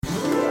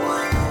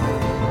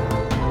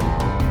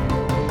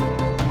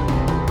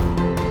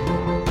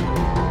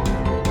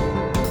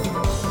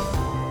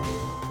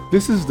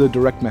This is The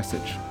Direct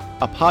Message,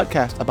 a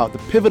podcast about the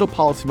pivotal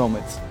policy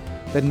moments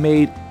that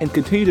made and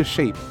continue to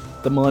shape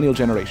the millennial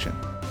generation.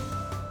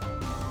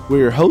 We're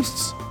your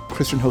hosts,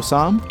 Christian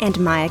Hossam and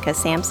Marcia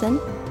Sampson.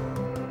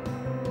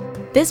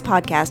 This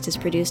podcast is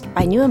produced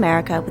by New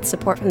America with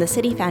support from the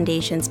City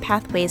Foundation's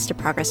Pathways to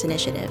Progress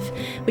initiative,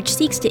 which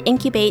seeks to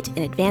incubate and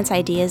advance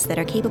ideas that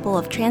are capable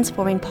of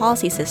transforming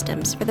policy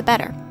systems for the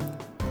better.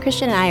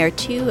 Christian and I are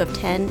 2 of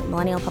 10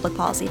 Millennial Public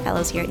Policy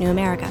Fellows here at New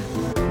America.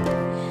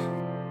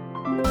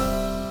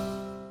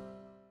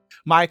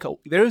 Michael,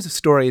 there is a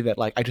story that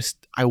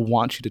I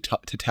want you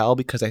to tell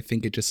because I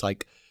think it just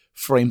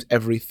frames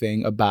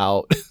everything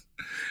about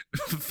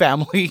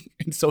family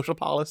and social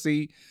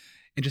policy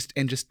and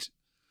just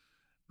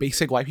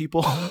basic white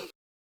people.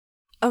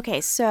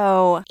 Okay,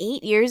 so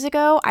 8 years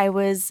ago, I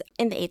was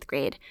in the 8th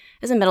grade. I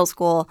was in middle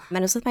school, and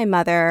I was with my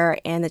mother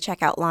in the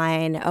checkout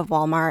line of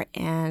Walmart,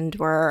 and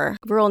we're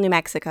rural New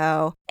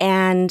Mexico.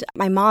 And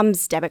my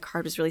mom's debit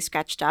card was really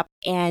scratched up,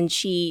 and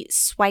she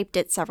swiped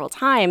it several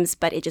times,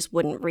 but it just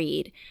wouldn't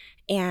read.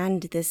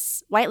 And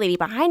this white lady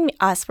behind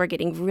us were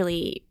getting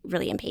really,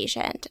 really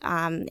impatient.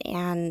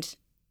 And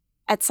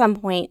at some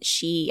point,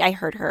 I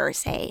heard her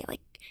say,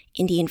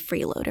 Indian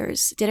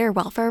freeloaders. Did her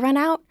welfare run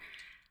out?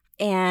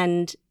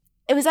 And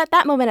it was at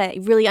that moment I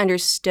really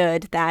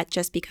understood that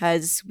just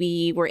because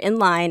we were in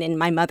line and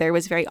my mother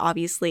was very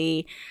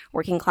obviously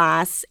working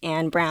class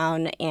and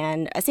brown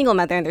and a single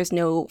mother and there's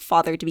no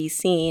father to be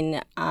seen,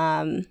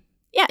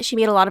 she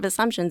made a lot of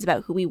assumptions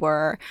about who we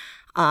were,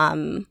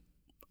 why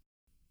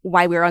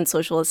we were on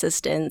social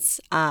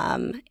assistance,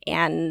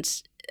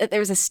 and there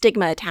was a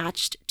stigma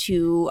attached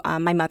to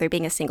my mother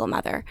being a single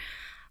mother.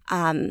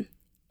 And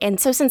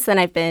so since then,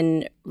 I've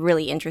been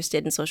really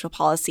interested in social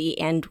policy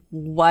and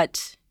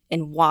what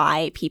and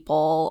why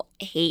people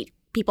hate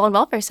people on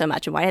welfare so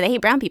much and why do they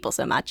hate brown people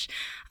so much.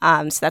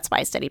 So that's why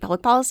I studied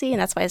public policy and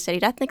that's why I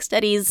studied ethnic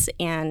studies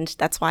and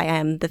that's why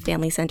I'm the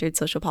Family-Centered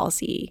Social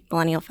Policy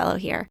Millennial Fellow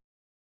here.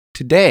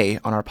 Today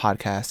on our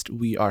podcast,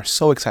 we are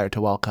so excited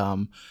to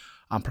welcome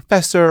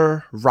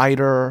professor,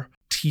 writer,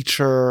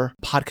 teacher,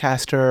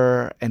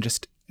 podcaster, and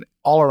just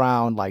all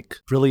around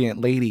brilliant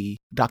lady,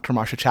 Dr.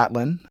 Marcia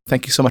Chatelain.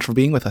 Thank you so much for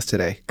being with us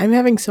today. I'm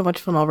having so much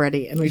fun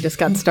already, and we just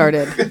got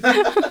started.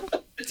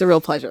 It's a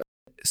real pleasure.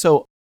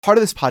 So part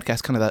of this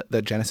podcast, kind of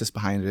the genesis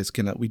behind it is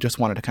we just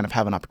wanted to kind of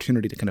have an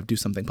opportunity to kind of do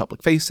something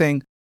public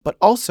facing, but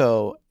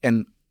also,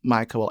 and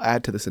Micah will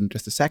add to this in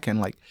just a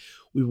second,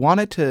 we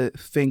wanted to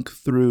think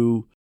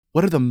through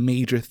what are the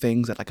major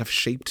things that have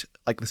shaped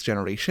this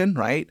generation,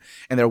 right?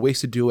 And there are ways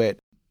to do it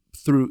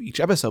through each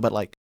episode,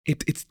 but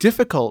it's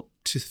difficult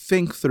to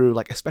think through,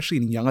 especially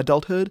in young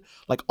adulthood,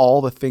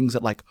 all the things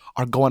that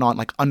are going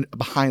on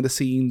behind the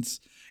scenes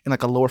in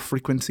a lower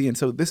frequency. And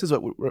so this is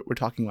what we're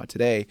talking about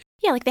today.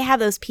 Yeah, they have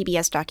those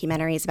PBS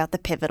documentaries about the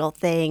pivotal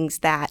things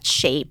that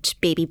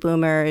shaped baby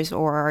boomers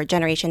or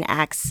Generation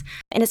X.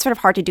 And it's sort of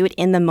hard to do it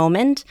in the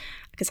moment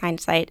because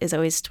hindsight is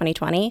always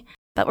 20/20.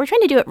 But we're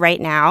trying to do it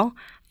right now.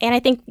 And I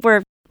think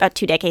we're about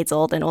 2 decades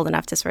old and old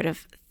enough to sort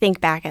of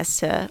think back as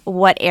to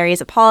what areas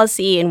of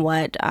policy and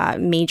what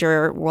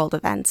major world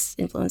events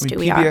influenced who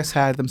we are. PBS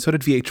had them. So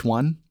did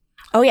VH1.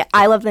 Oh, yeah.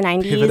 I Love the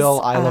 90s.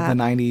 Pivotal, I Love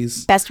the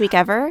 90s. Best Week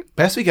Ever.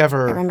 Best Week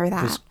Ever. I remember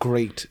that. Was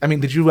great. I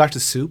mean, did you watch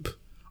The Soup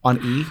on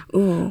E?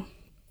 Ooh.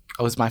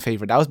 That was my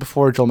favorite. That was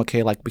before Joel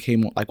McKay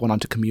became went on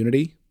to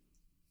Community.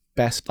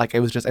 Best, it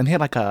was just, and he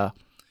had a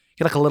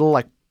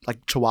little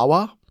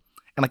chihuahua,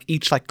 and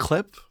each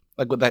clip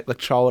would that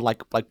chihuahua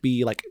would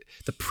be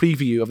the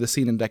preview of the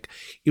scene, and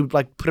he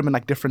would put him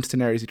in different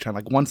scenarios each time.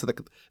 Once the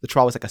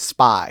chihuahua was a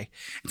spy,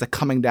 it's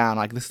coming down,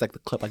 this is the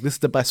clip, this is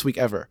the best week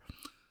ever.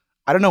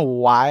 I don't know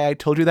why I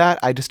told you that.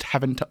 I just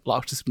haven't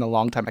watched this in a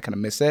long time. I kind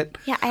of miss it.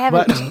 Yeah, I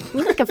haven't.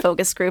 We a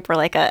focus group or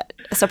a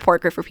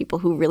support group for people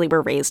who really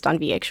were raised on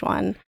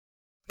VH1.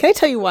 Can I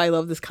tell you why I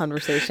love this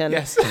conversation?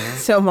 Yes.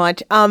 So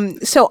much.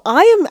 So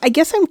I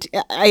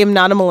am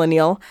not a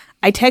millennial.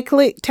 I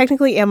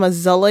technically am a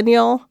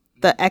zillennial,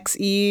 the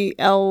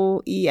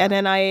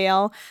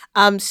XELENNIAL.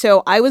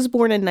 So I was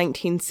born in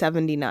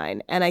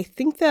 1979. And I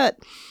think that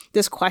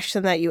this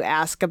question that you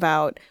ask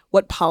about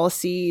what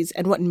policies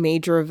and what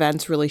major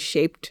events really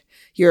shaped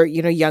your,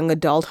 young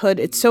adulthood,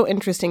 it's so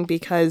interesting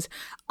because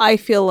I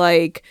feel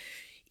like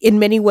in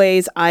many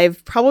ways,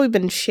 I've probably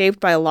been shaped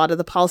by a lot of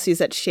the policies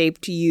that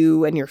shaped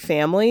you and your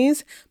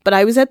families. But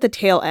I was at the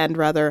tail end,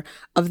 rather,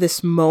 of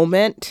this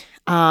moment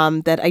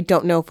that I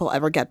don't know if we'll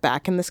ever get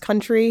back in this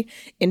country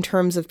in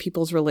terms of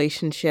people's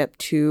relationship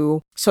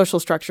to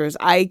social structures.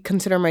 I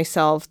consider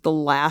myself the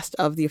last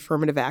of the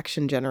affirmative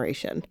action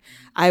generation.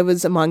 I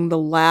was among the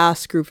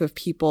last group of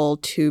people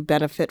to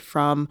benefit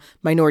from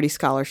minority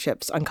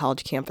scholarships on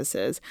college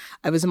campuses.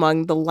 I was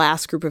among the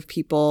last group of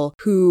people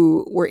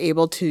who were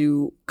able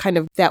to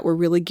that were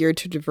really geared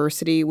to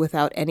diversity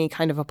without any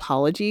kind of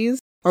apologies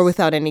or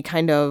without any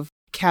kind of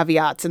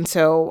caveats. And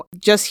so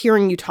just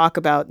hearing you talk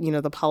about,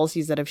 the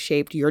policies that have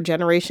shaped your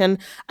generation,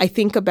 I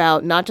think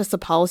about not just the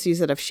policies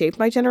that have shaped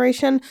my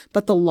generation,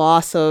 but the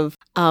loss of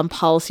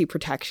policy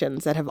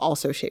protections that have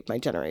also shaped my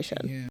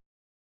generation. Yeah.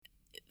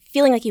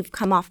 feeling like you've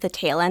come off the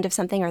tail end of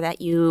something, or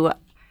that you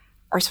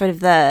are sort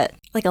of a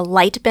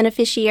light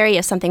beneficiary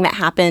of something that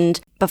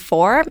happened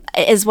before,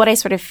 is what I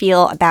sort of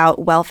feel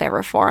about welfare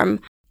reform.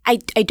 I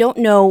don't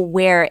know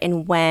where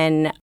and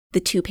when the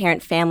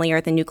two-parent family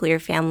or the nuclear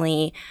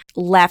family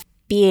left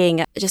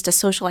being just a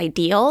social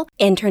ideal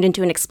and turned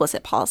into an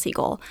explicit policy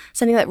goal.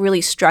 Something that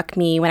really struck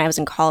me when I was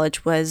in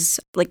college was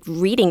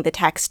reading the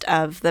text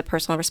of the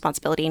Personal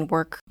Responsibility and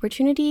Work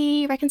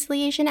Opportunity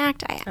Reconciliation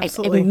Act. I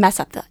mess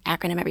up the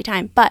acronym every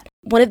time. But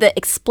one of the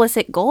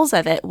explicit goals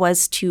of it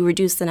was to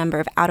reduce the number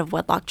of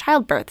out-of-wedlock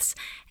childbirths.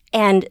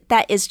 And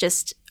that is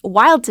just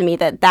wild to me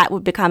that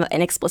would become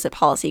an explicit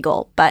policy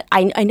goal. But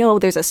I know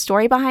there's a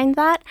story behind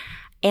that.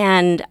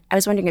 And I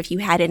was wondering if you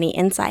had any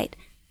insight.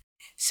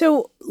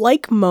 So,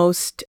 like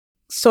most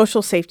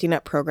social safety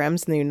net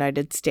programs in the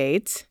United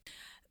States,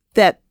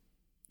 that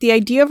the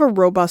idea of a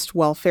robust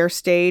welfare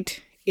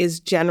state is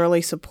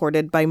generally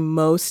supported by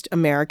most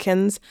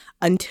Americans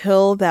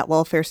until that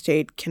welfare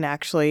state can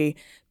actually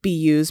be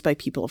used by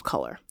people of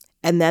color.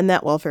 And then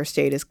that welfare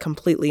state is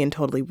completely and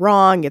totally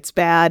wrong, it's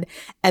bad,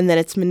 and then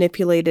it's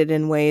manipulated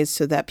in ways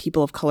so that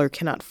people of color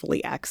cannot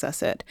fully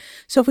access it.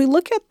 So if we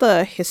look at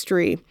the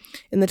history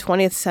in the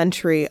 20th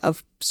century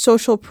of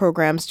social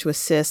programs to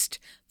assist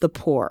the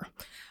poor,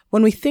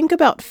 when we think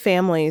about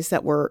families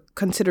that were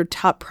considered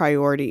top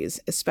priorities,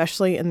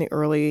 especially in the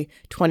early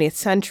 20th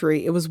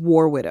century, it was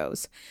war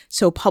widows.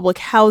 So public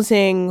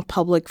housing,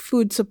 public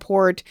food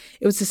support,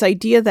 it was this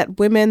idea that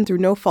women, through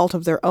no fault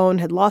of their own,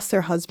 had lost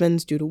their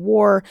husbands due to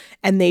war,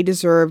 and they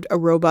deserved a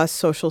robust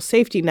social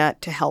safety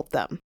net to help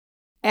them.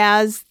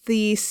 As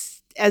the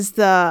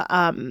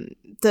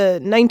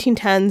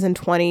 1910s and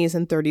 20s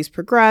and 30s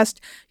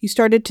progressed, you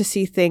started to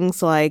see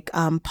things like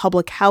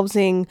public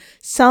housing,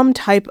 some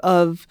type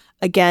of,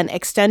 again,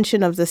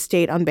 extension of the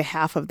state on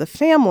behalf of the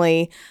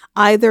family,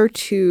 either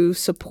to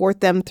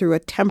support them through a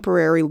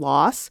temporary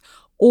loss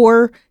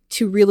or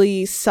to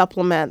really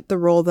supplement the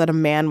role that a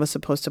man was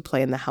supposed to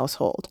play in the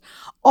household.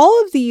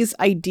 All of these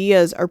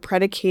ideas are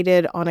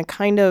predicated on a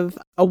kind of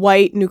a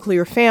white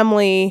nuclear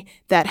family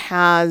that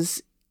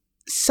has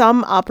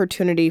some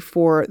opportunity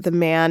for the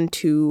man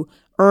to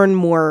earn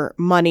more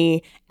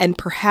money, and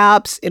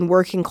perhaps in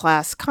working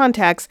class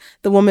contexts,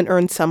 the woman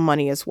earns some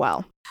money as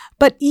well.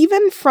 But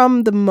even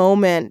from the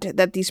moment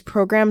that these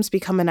programs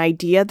become an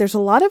idea, there's a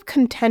lot of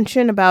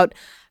contention about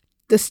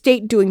the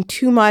state doing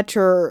too much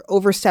or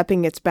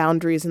overstepping its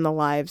boundaries in the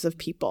lives of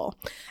people.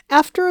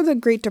 After the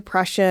Great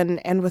Depression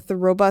and with the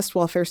robust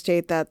welfare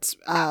state that's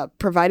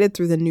provided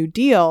through the New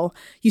Deal,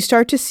 you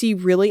start to see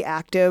really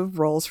active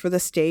roles for the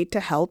state to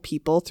help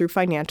people through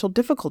financial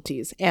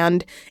difficulties.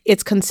 And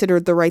it's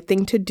considered the right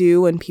thing to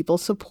do and people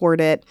support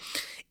it.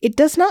 It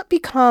does not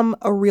become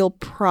a real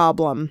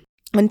problem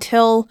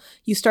until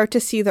you start to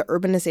see the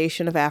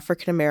urbanization of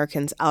African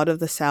Americans out of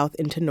the South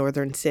into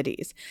northern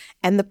cities.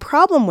 And the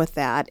problem with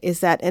that is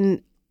that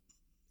in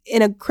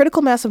a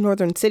critical mass of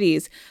northern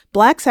cities,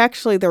 Blacks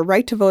actually, their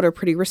right to vote are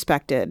pretty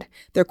respected.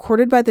 They're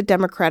courted by the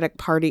Democratic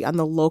Party on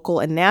the local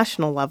and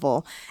national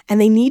level, and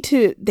they need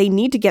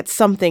to get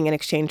something in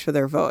exchange for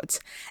their votes.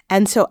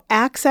 And so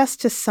access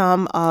to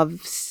some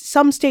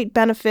state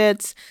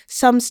benefits,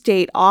 some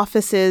state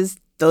offices,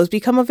 those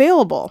become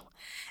available.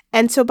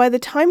 And so by the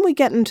time we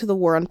get into the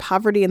war on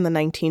poverty in the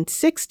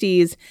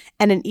 1960s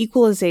and an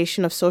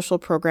equalization of social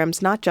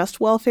programs, not just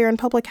welfare and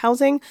public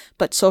housing,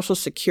 but Social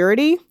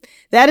Security,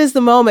 that is the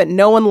moment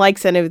no one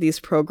likes any of these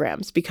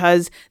programs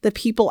because the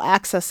people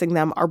accessing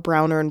them are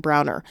browner and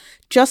browner.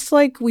 Just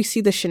like we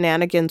see the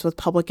shenanigans with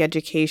public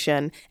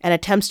education and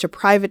attempts to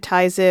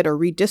privatize it or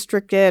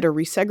redistrict it or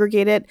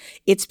resegregate it,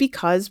 it's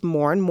because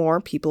more and more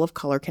people of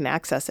color can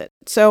access it.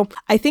 So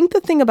I think the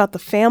thing about the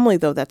family,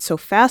 though, that's so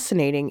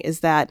fascinating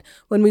is that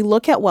when we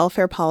look at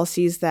welfare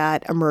policies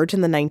that emerge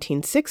in the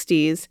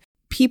 1960s,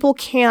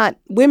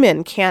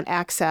 women can't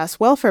access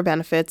welfare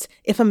benefits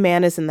if a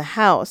man is in the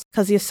house,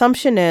 because the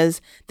assumption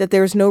is that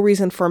there's no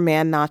reason for a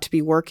man not to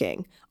be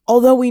working.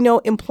 Although we know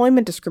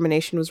employment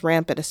discrimination was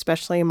rampant,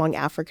 especially among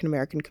African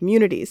American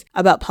communities,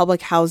 about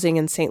public housing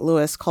in St.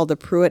 Louis called the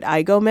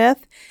Pruitt-Igoe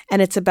myth.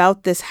 And it's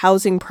about this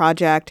housing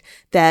project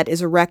that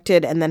is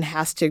erected and then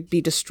has to be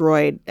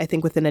destroyed, I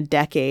think, within a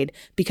decade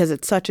because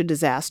it's such a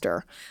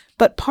disaster.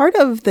 But part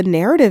of the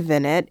narrative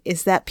in it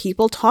is that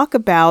people talk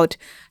about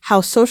how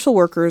social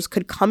workers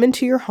could come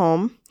into your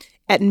home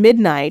at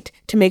midnight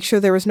to make sure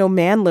there was no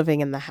man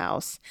living in the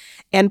house.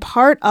 And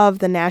part of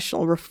the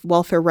National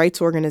Welfare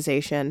Rights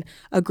Organization,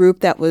 a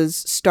group that was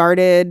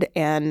started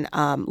and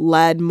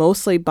led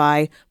mostly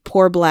by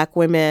poor Black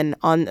women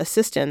on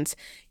assistance,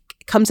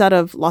 comes out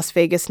of Las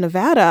Vegas,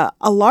 Nevada.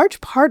 A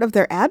large part of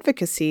their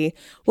advocacy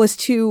was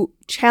to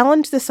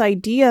challenge this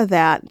idea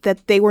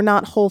that they were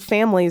not whole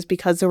families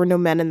because there were no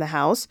men in the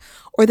house,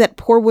 or that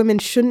poor women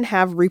shouldn't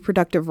have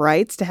reproductive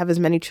rights to have as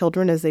many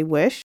children as they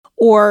wish,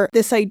 or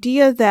this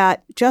idea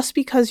that just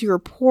because you're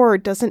poor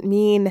doesn't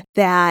mean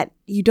that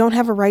you don't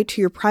have a right to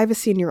your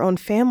privacy in your own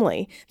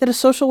family, that a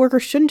social worker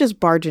shouldn't just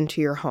barge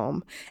into your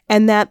home,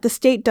 and that the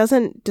state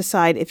doesn't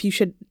decide if you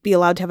should be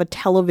allowed to have a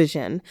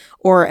television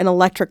or an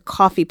electric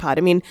coffee pot.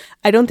 I mean,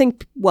 I don't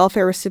think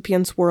welfare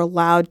recipients were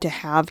allowed to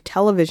have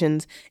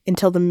televisions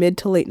until the mid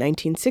to late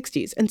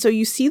 1960s. And so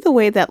you see the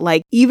way that,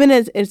 like, even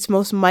at its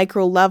most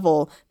micro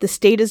level, the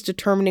state is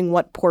determining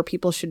what poor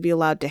people should be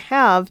allowed to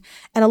have.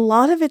 And a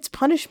lot of it's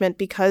punishment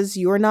because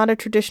you're not a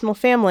traditional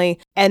family.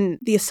 And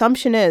the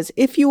assumption is,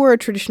 if you were a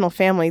traditional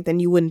family, then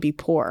you wouldn't be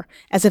poor,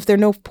 as if there are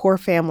no poor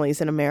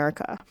families in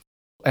America.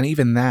 And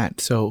even that,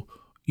 so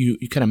you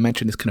kind of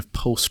mentioned this kind of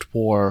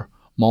post-war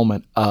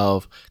moment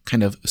of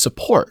kind of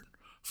support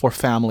for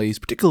families,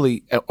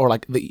 particularly, or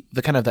like the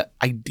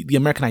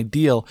American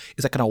ideal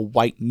is that kind of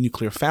white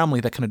nuclear family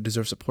that kind of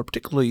deserves support,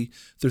 particularly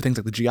through things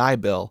like the GI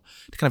Bill,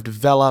 to kind of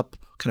develop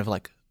kind of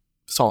like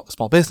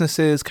small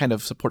businesses, kind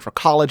of support for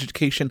college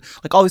education,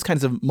 like all these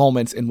kinds of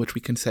moments in which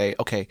we can say,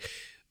 okay,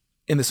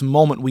 in this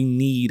moment, we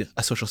need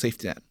a social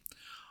safety net.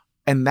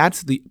 And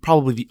that's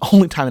probably the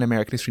only time in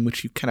American history in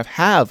which you kind of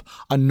have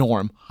a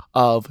norm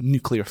of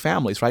nuclear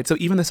families, right? So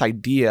even this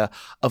idea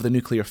of the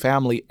nuclear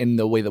family in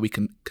the way that we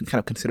can kind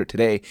of consider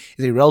today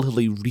is a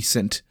relatively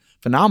recent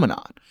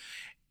phenomenon.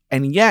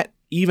 And yet,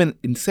 even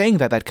in saying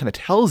that, that kind of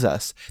tells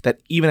us that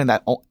even in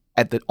that,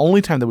 at the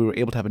only time that we were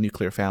able to have a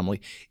nuclear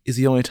family is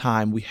the only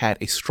time we had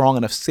a strong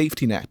enough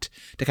safety net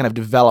to kind of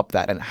develop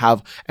that and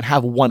have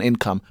one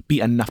income be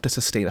enough to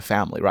sustain a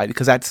family, right?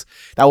 Because that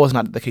was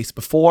not the case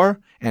before,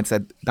 and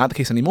it's not the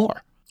case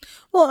anymore.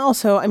 Well,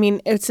 also, I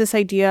mean, it's this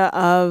idea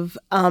of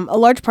a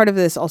large part of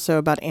this also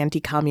about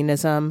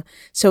anti-communism.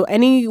 So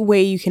any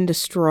way you can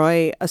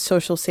destroy a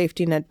social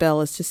safety net bill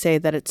is to say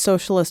that it's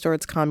socialist or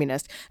it's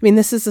communist. I mean,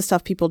 this is the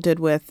stuff people did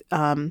with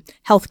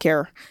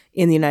healthcare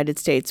in the United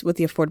States with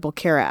the Affordable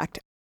Care Act.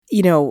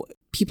 You know,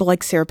 people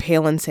like Sarah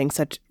Palin saying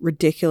such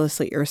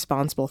ridiculously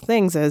irresponsible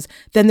things as,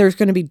 then there's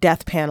going to be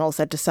death panels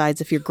that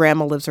decides if your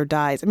grandma lives or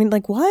dies. I mean,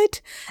 like,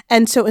 what?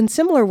 And so in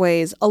similar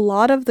ways, a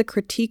lot of the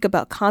critique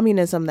about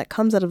communism that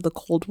comes out of the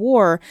Cold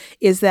War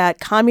is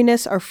that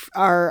communists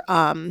are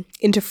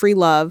into free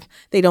love.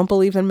 They don't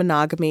believe in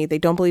monogamy. They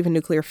don't believe in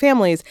nuclear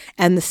families,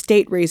 and the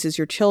state raises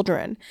your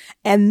children.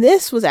 And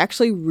this was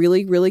actually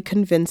really, really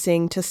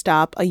convincing to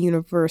stop a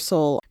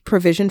universal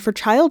provision for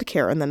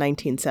childcare in the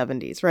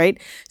 1970s, right?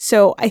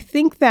 So I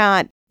think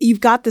that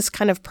you've got this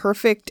kind of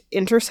perfect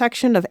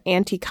intersection of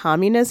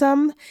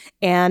anti-communism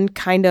and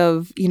kind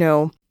of, you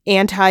know,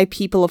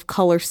 anti-people of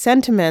color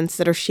sentiments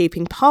that are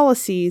shaping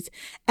policies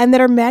and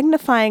that are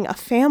magnifying a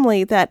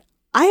family that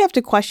I have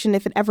to question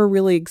if it ever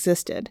really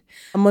existed.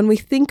 And when we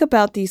think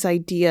about these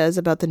ideas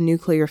about the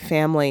nuclear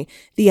family,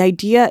 the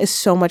idea is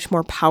so much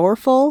more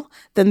powerful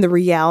than the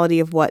reality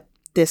of what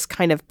this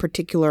kind of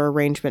particular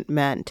arrangement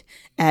meant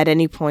at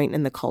any point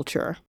in the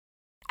culture.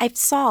 I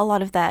saw a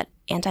lot of that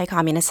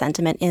anti-communist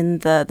sentiment in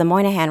the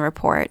Moynihan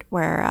report,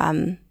 where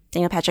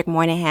Daniel Patrick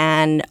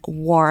Moynihan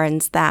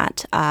warns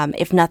that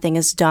if nothing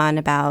is done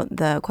about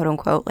the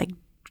quote-unquote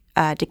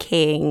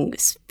decaying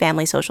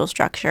family social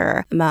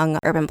structure among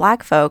urban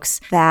Black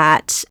folks,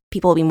 that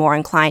people will be more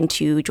inclined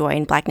to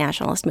join Black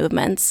nationalist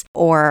movements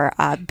or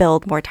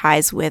build more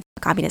ties with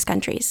communist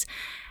countries.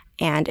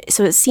 And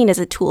so it's seen as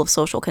a tool of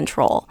social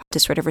control to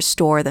sort of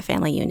restore the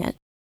family unit.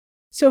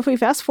 So if we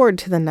fast forward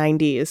to the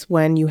 90s,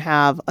 when you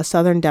have a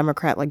Southern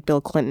Democrat like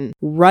Bill Clinton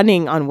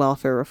running on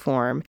welfare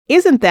reform,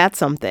 isn't that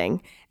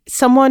something?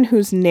 Someone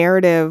whose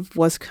narrative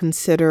was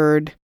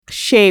considered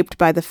shaped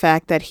by the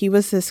fact that he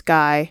was this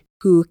guy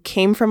who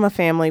came from a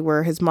family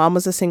where his mom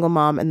was a single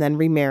mom and then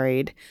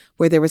remarried,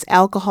 where there was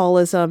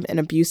alcoholism and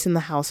abuse in the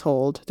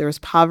household. There was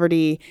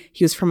poverty.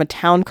 He was from a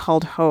town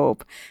called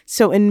Hope.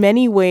 So in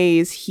many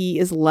ways, he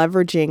is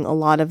leveraging a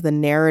lot of the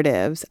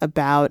narratives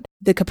about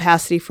the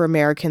capacity for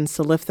Americans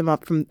to lift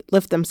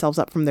themselves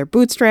up from their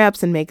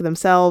bootstraps and make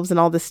themselves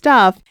and all this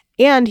stuff.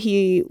 And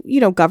he,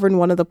 governed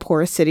one of the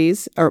poorest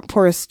cities, or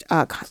poorest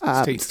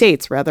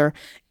states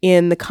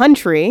in the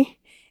country.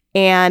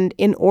 And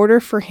in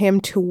order for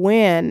him to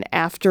win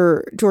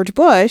after George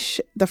Bush,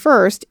 the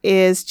first,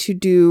 is to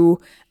do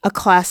a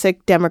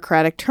classic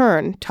Democratic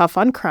turn, tough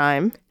on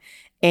crime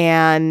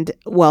and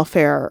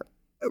welfare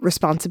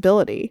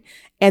responsibility.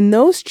 And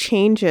those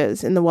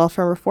changes in the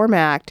Welfare Reform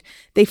Act,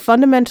 they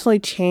fundamentally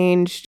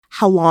changed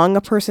how long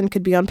a person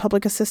could be on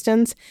public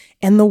assistance.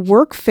 And the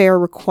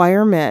workfare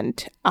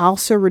requirement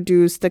also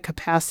reduced the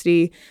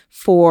capacity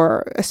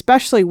for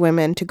especially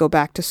women to go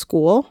back to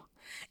school.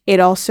 It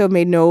also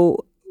made no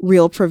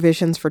real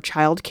provisions for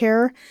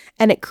childcare.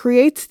 And it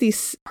creates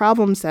these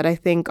problems that I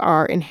think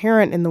are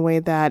inherent in the way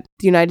that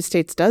the United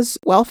States does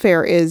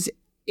welfare is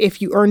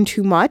if you earn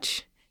too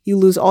much, you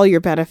lose all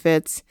your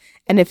benefits.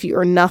 And if you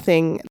earn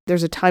nothing,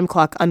 there's a time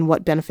clock on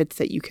what benefits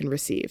that you can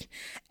receive.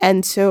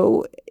 And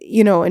so,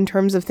 in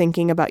terms of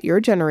thinking about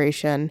your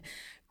generation,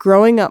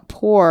 growing up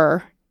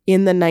poor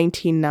in the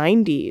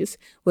 1990s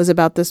was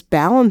about this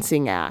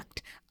balancing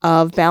act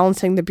of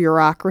balancing the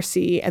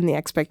bureaucracy and the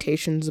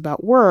expectations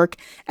about work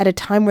at a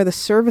time where the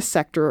service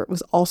sector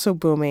was also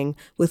booming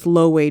with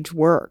low-wage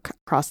work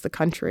across the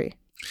country.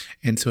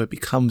 And so it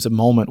becomes a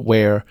moment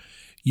where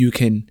you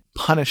can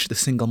punish the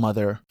single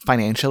mother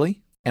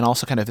financially, and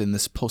also kind of in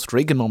this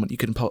post-Reagan moment, you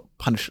can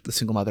punish the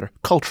single mother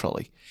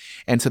culturally.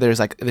 And so there's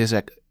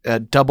a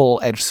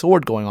double-edged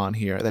sword going on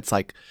here that's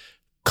like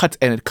cuts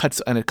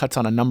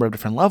on a number of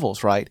different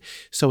levels, right?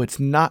 So it's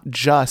not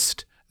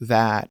just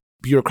that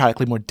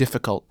bureaucratically more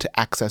difficult to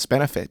access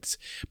benefits,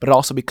 but it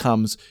also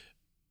becomes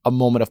a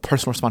moment of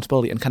personal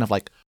responsibility and kind of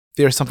like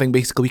there's something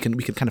basically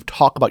we can kind of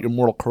talk about your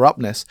moral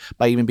corruptness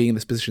by even being in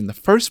this position in the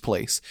first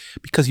place,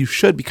 because you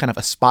should be kind of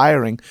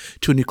aspiring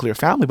to a nuclear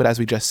family. But as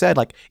we just said,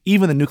 like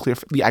even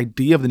the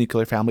idea of the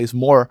nuclear family is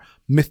more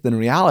myth than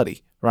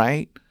reality,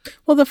 right?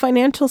 Well, the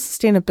financial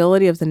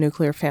sustainability of the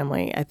nuclear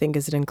family, I think,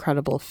 is an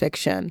incredible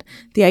fiction.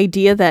 The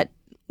idea that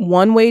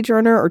one wage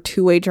earner or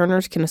two wage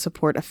earners can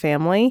support a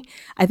family,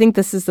 I think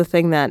this is the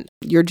thing that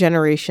your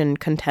generation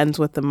contends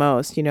with the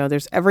most. You know,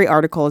 there's every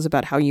article is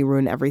about how you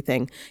ruin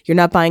everything. You're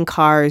not buying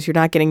cars, you're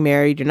not getting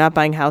married, you're not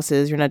buying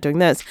houses, you're not doing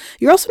this.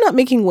 You're also not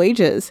making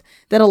wages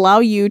that allow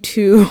you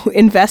to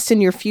invest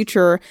in your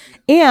future.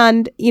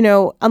 And, you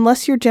know,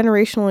 unless you're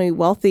generationally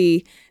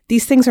wealthy,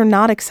 these things are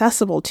not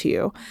accessible to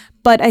you.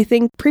 But I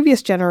think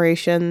previous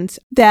generations,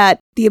 that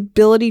the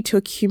ability to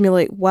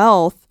accumulate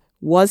wealth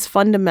was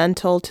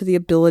fundamental to the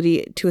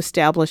ability to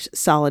establish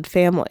solid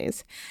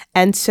families.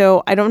 And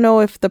so I don't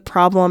know if the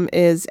problem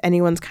is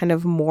anyone's kind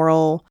of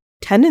moral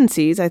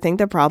tendencies. I think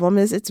the problem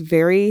is it's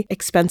very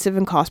expensive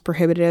and cost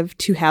prohibitive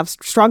to have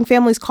strong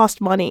families.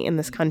 Cost money in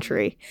this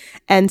country.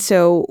 And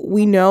so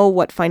we know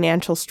what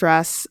financial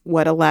stress,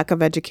 what a lack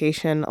of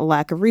education, a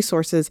lack of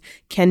resources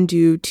can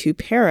do to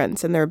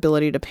parents and their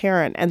ability to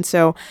parent. And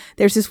so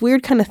there's this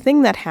weird kind of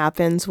thing that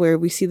happens where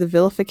we see the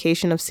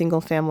vilification of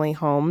single family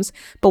homes,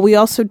 but we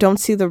also don't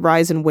see the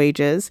rise in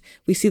wages.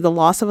 We see the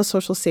loss of a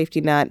social safety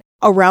net.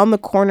 Around the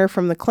corner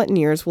from the Clinton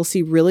years, we'll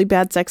see really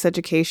bad sex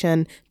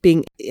education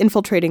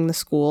infiltrating the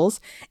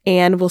schools,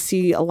 and we'll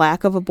see a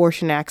lack of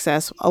abortion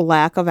access, a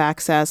lack of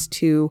access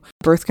to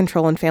birth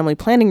control and family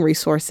planning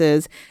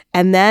resources,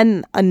 and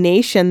then a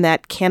nation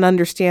that can't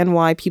understand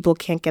why people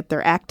can't get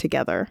their act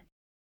together.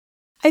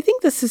 I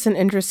think this is an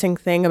interesting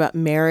thing about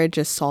marriage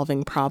as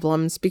solving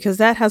problems, because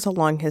that has a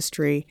long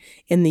history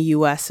in the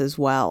U.S. as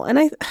well.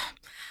 And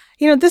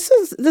this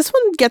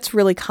one gets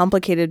really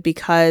complicated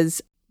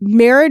because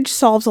marriage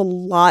solves a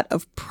lot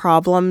of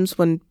problems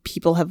when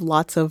people have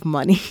lots of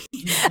money.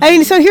 I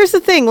mean, so here's the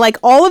thing, like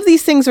all of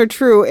these things are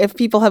true if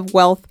people have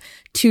wealth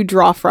to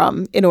draw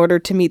from in order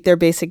to meet their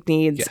basic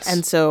needs. Yes.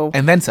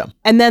 And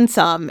then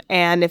some.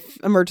 And if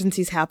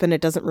emergencies happen,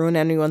 it doesn't ruin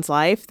anyone's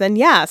life, then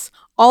yes,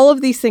 all of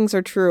these things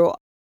are true.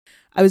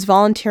 I was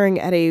volunteering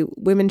at a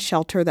women's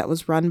shelter that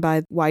was run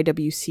by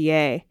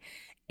YWCA.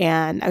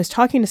 And I was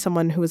talking to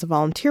someone who was a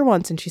volunteer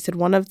once, and she said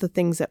one of the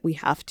things that we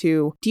have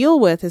to deal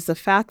with is the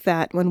fact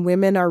that when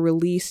women are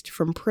released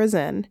from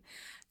prison,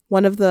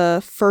 one of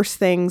the first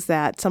things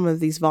that some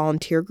of these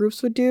volunteer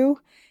groups would do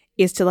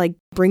is to like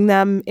bring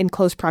them in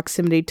close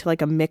proximity to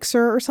like a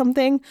mixer or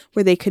something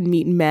where they could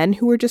meet men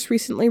who were just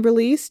recently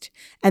released,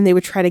 and they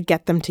would try to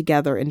get them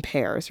together in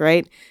pairs,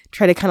 right?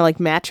 Try to kind of like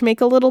matchmake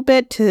a little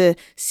bit to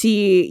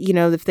see, you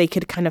know, if they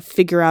could kind of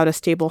figure out a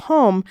stable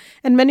home.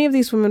 And many of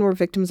these women were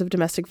victims of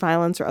domestic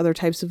violence or other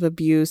types of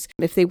abuse.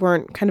 If they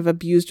weren't kind of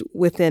abused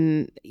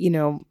within, you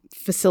know,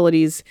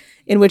 facilities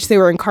in which they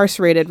were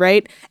incarcerated,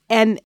 right?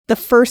 And the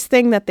first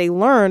thing that they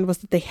learned was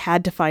that they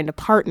had to find a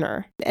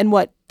partner. And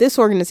what this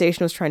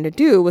organization was trying to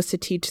do was to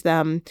teach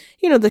them,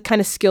 you know, the kind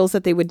of skills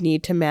that they would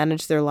need to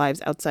manage their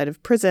lives outside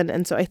of prison.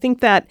 And so I think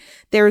that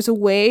there's a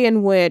way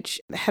in which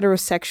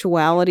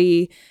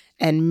heterosexuality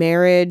and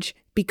marriage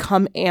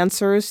become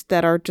answers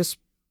that are just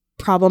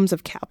problems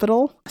of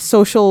capital,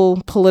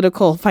 social,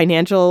 political,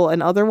 financial,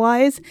 and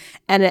otherwise.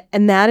 And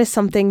that is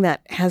something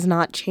that has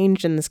not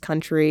changed in this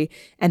country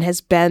and has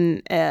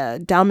been a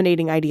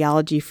dominating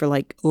ideology for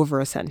like over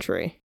a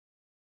century.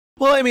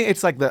 Well, I mean,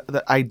 it's like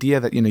the idea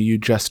that, you know, you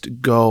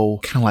just go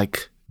kind of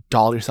like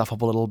doll yourself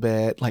up a little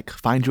bit, like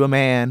find you a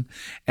man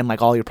and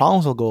like all your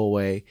problems will go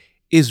away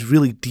is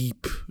really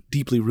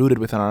deeply rooted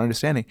within our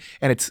understanding.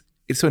 And it's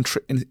so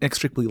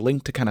inextricably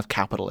linked to kind of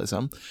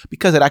capitalism,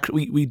 because it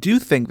actually we do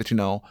think that, you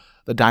know,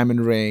 the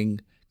diamond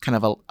ring kind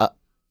of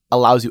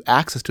allows you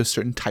access to a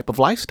certain type of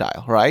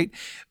lifestyle, right?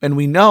 And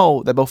we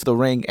know that both the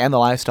ring and the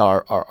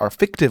lifestyle are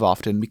fictive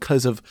often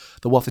because of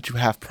the wealth that you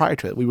have prior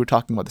to it. We were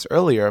talking about this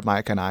earlier,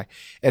 Mike and I.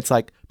 It's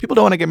like people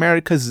don't want to get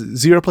married because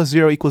 0 +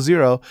 0 =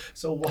 0.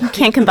 So you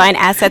can't combine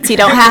assets you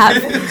don't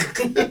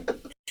have.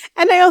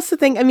 And I also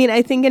think,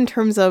 I think in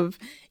terms of,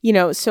 you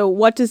know, so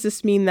what does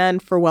this mean then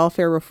for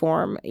welfare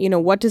reform? You know,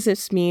 what does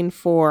this mean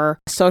for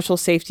social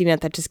safety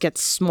net that just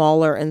gets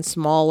smaller and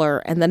smaller,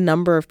 and the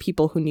number of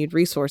people who need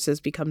resources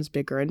becomes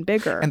bigger and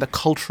bigger? And the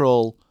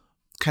cultural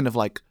kind of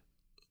like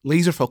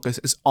laser focus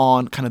is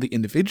on kind of the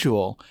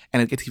individual.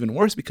 And it gets even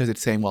worse because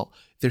it's saying, well,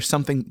 there's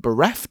something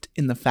bereft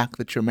in the fact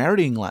that you're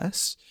marrying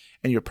less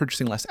and you're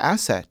purchasing less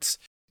assets.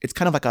 It's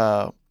kind of like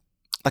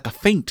like a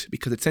feint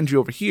because it sends you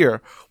over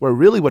here, where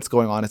really what's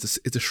going on is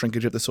a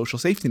shrinkage of the social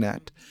safety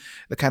net,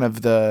 the kind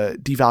of the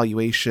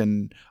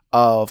devaluation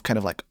of kind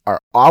of like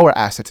our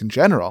assets in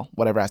general,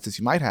 whatever assets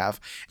you might have,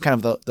 kind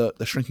of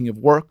the shrinking of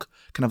work,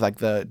 kind of like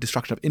the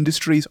destruction of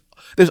industries.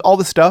 There's all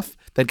this stuff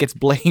that gets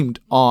blamed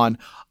on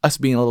us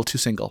being a little too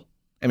single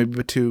and maybe a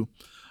bit too,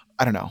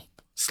 I don't know,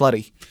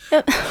 slutty.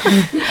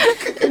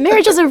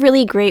 Marriage is a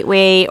really great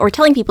way, or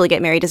telling people to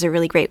get married is a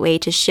really great way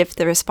to shift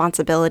the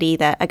responsibility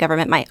that a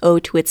government might owe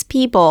to its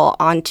people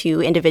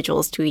onto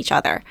individuals, to each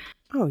other.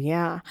 Oh,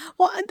 yeah.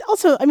 Well, and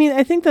also, I mean,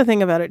 I think the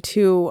thing about it,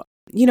 too,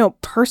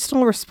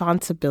 personal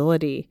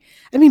responsibility.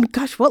 I mean,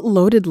 gosh, what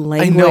loaded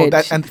language. I know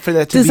that, and for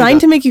that to designed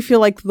to make you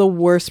feel like the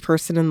worst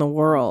person in the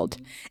world.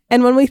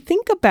 And when we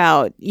think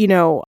about,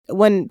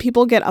 when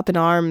people get up in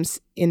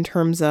arms in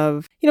terms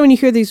of, when you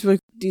hear these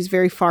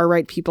very far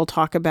right people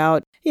talk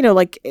about,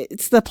 like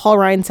it's the Paul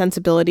Ryan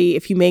sensibility.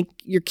 If you make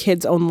your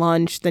kids own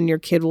lunch, then your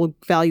kid will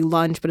value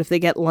lunch. But if they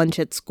get lunch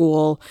at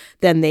school,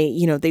 then they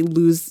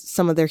lose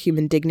some of their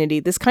human dignity.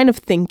 This kind of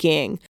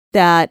thinking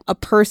that a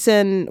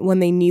person, when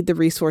they need the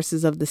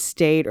resources of the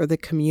state or the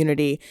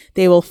community,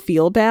 they will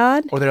feel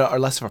bad. Or they are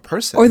less of a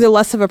person. Or they're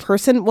less of a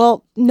person.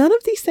 Well, none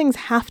of these things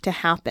have to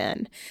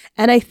happen.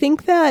 And I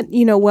think that,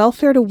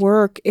 welfare to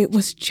work, it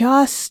was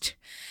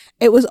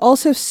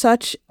also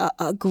such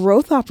a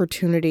growth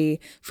opportunity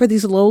for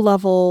these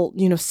low-level,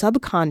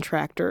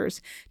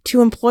 subcontractors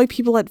to employ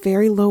people at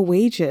very low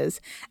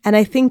wages. And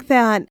I think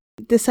that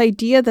this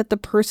idea that the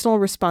personal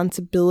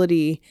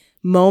responsibility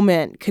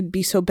moment could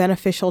be so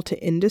beneficial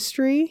to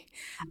industry,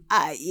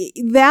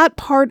 that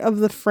part of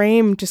the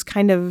frame just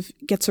kind of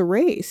gets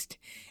erased.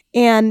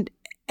 And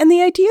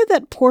the idea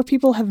that poor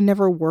people have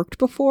never worked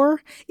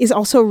before is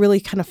also a really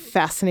kind of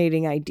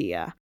fascinating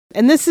idea.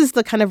 And this is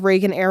the kind of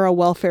Reagan-era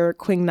welfare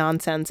queen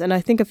nonsense. And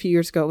I think a few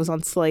years ago it was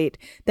on Slate.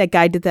 That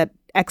guy did that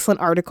excellent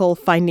article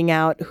finding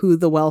out who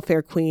the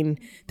welfare queen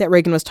that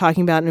Reagan was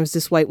talking about. And it was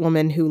this white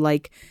woman who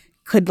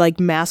could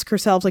mask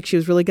herself. She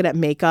was really good at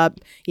makeup.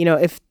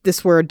 If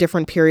this were a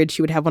different period,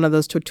 she would have one of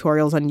those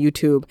tutorials on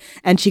YouTube.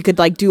 And she could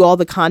do all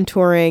the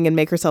contouring and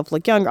make herself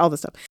look younger, all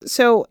this stuff.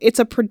 So it's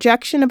a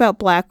projection about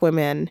Black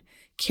women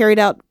carried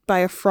out by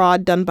a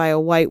fraud done by a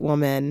white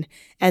woman.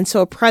 And so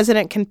a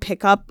president can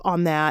pick up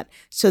on that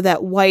so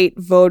that white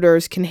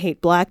voters can hate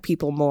Black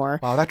people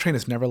more. Wow, that train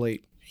is never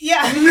late.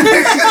 Yeah.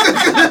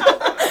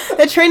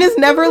 The train is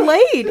never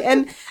late.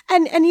 And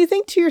you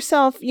think to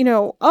yourself,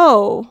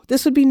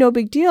 this would be no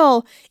big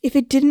deal if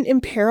it didn't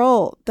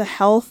imperil the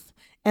health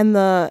and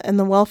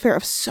the welfare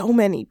of so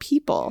many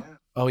people.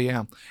 Oh,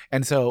 yeah.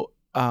 And so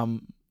we're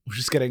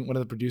just getting one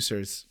of the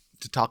producers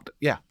to talk to,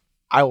 yeah.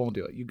 I won't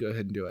do it. You go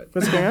ahead and do it.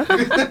 What's going on?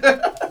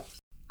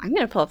 I'm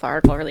going to pull up the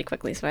article really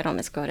quickly so I don't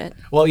misquote it.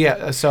 Well,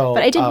 yeah, so...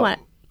 But I did want...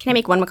 Can I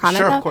make one more comment,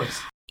 Sure, though? Of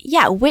course.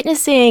 Yeah,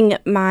 witnessing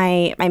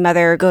my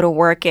mother go to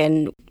work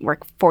and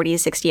work 40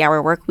 to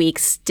 60-hour work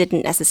weeks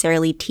didn't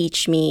necessarily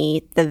teach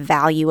me the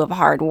value of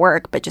hard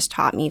work, but just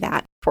taught me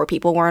that poor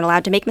people weren't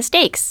allowed to make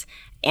mistakes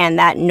and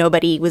that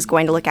nobody was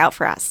going to look out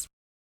for us.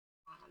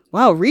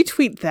 Wow,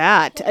 retweet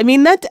that. I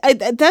mean,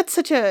 that's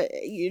such a...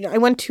 I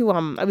went to...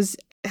 I was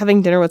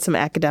having dinner with some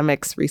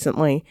academics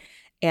recently,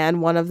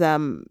 and one of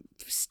them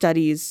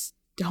studies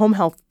home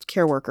health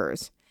care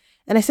workers.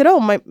 And I said,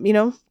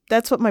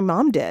 that's what my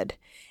mom did.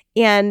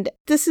 And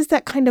this is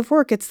that kind of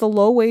work. It's the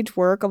low wage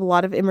work of a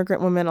lot of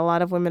immigrant women, a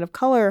lot of women of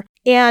color.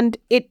 And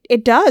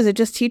it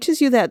just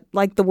teaches you that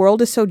the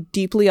world is so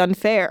deeply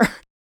unfair.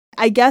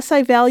 I guess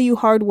I value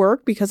hard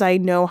work because I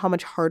know how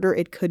much harder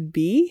it could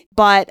be.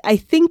 But I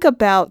think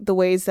about the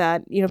ways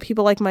that,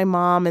 people like my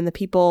mom and the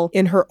people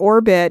in her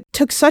orbit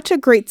took such a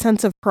great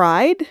sense of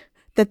pride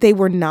that they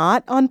were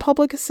not on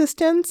public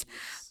assistance.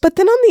 But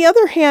then on the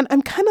other hand,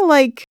 I'm kind of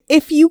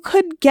if you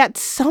could get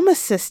some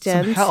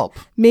assistance, some help,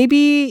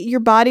 maybe your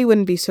body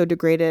wouldn't be so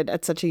degraded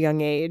at such a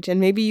young age, and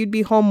maybe you'd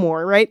be home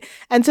more, right?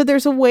 And so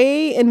there's a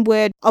way in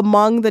which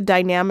among the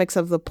dynamics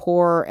of the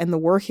poor and the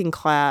working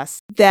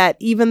class that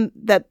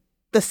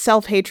the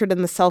self-hatred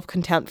and the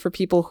self-contempt for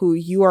people who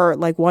you are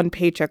one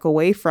paycheck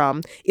away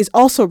from is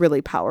also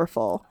really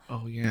powerful.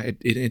 Oh, yeah.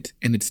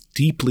 It's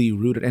deeply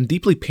rooted and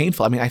deeply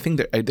painful. I mean, I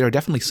think there are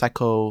definitely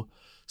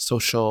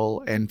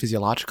psychosocial and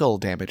physiological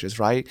damages,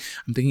 right?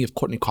 I'm thinking of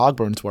Courtney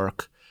Cogburn's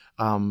work,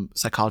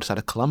 psychologist out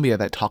of Columbia,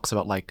 that talks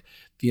about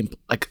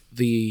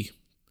the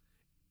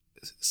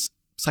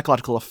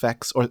psychological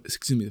effects, or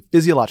the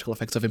physiological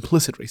effects of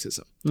implicit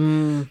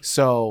racism.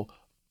 So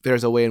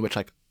there's a way in which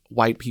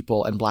white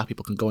people and Black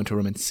people can go into a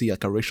room and see a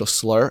racial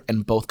slur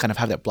and both kind of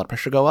have their blood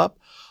pressure go up.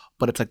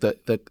 But it's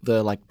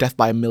the death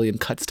by a million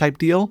cuts type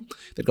deal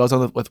that goes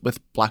on with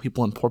Black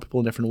people and poor people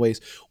in different ways,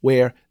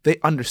 where they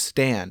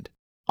understand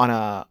on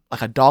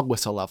a dog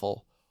whistle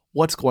level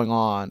what's going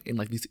on in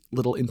these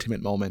little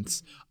intimate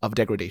moments of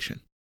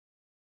degradation.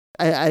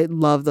 I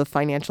love the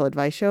financial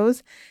advice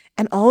shows.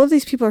 And all of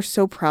these people are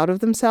so proud of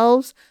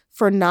themselves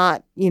for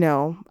not,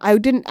 I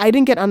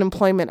didn't get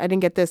unemployment. I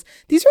didn't get this.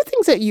 These are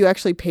things that you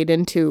actually paid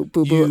into,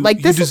 boo-boo.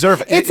 You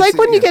deserve it. It's like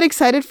when you get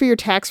excited for your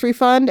tax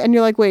refund and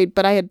you're like, wait,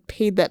 but I had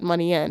paid that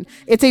money in.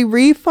 It's a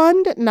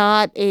refund,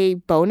 not a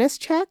bonus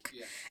check.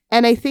 Yeah.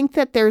 And I think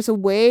that there's a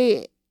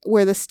way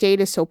where the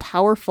state is so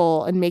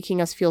powerful and making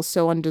us feel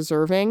so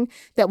undeserving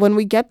that when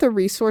we get the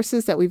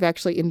resources that we've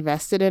actually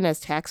invested in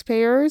as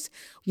taxpayers,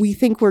 we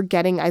think we're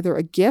getting either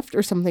a gift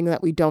or something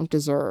that we don't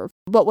deserve.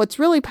 But what's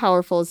really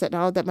powerful is that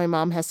now that my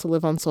mom has to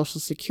live on Social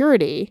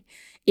Security,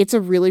 it's a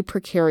really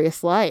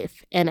precarious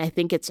life. And I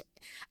think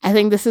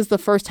this is the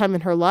first time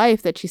in her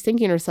life that she's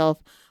thinking to herself,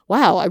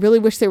 wow, I really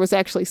wish there was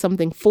actually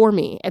something for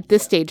me at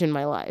this stage in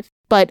my life.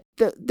 But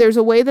there's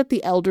a way that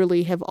the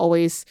elderly have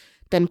always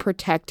been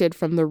protected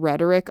from the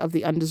rhetoric of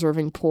the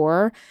undeserving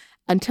poor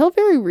until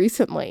very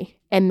recently.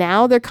 And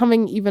now they're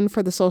coming even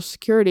for the Social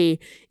Security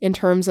in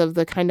terms of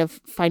the kind of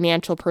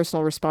financial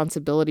personal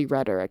responsibility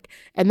rhetoric.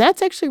 And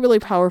that's actually really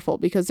powerful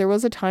because there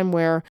was a time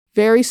where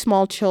very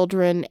small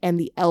children and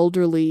the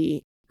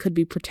elderly could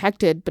be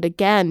protected. But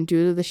again,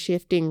 due to the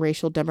shifting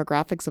racial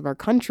demographics of our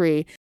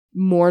country,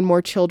 more and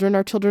more children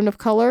are children of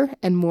color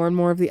and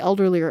more of the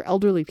elderly are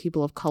elderly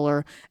people of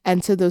color.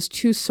 And so those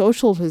two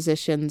social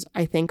positions,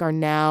 I think, are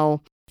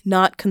now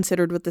not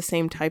considered with the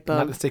same type of...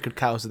 Not the sacred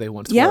cows that they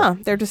once were. Yeah,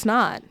 they're just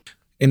not.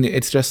 And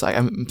it's just like,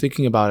 I'm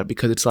thinking about it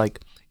because it's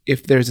like,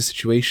 if there's a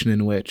situation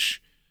in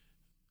which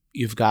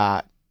you've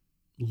got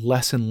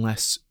less and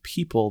less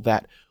people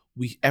that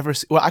we ever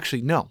see... Well,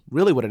 actually, no.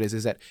 Really what it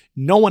is that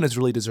no one is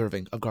really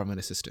deserving of government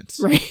assistance.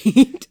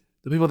 Right.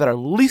 The people that are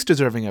least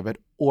deserving of it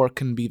or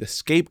can be the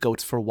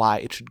scapegoats for why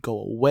it should go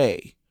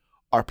away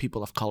are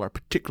people of color,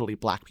 particularly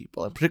Black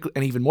people,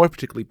 and even more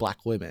particularly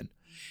Black women.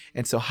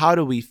 And so how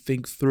do we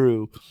think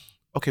through,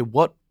 okay,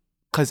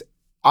 because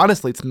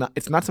honestly,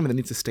 it's not something that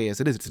needs to stay as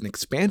it is. It's an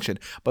expansion.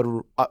 But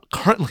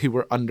currently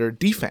we're under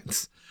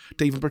defense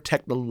to even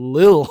protect the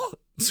little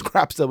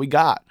scraps that we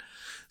got.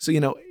 So,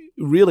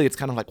 really it's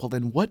kind of like, well,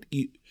 then what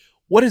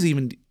is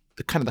even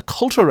the kind of the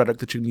cultural rhetoric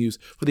that you can use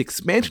for the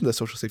expansion of the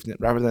social safety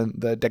net rather than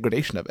the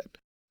degradation of it?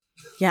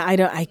 Yeah,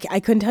 I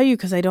couldn't tell you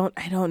because I don't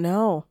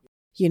know.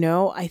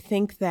 I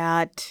think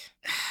that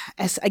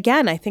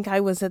I think I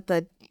was at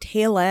the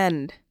tail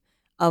end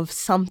of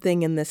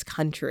something in this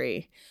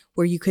country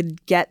where you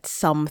could get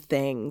some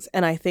things.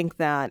 And I think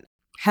that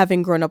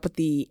having grown up with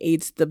the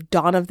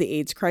dawn of the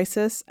AIDS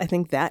crisis, I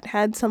think that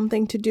had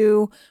something to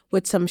do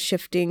with some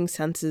shifting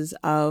senses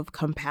of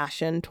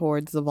compassion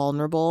towards the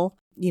vulnerable.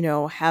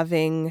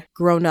 Having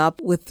grown up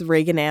with the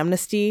Reagan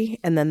amnesty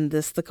and then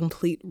the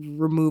complete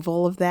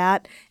removal of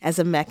that as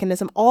a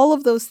mechanism, all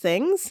of those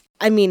things.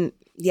 I mean,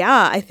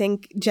 yeah, I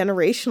think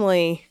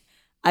generationally,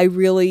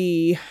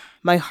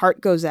 my heart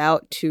goes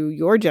out to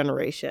your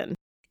generation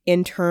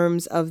in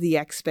terms of the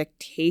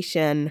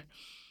expectation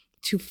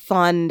to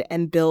fund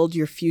and build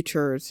your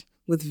futures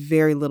with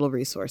very little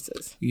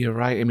resources. You're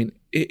right. I mean,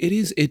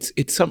 because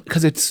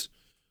it's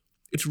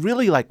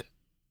really like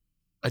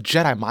a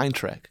Jedi mind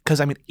trick. Because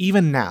I mean,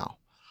 even now,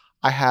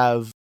 I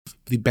have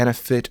the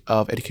benefit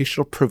of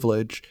educational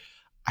privilege.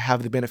 I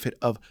have the benefit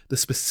of the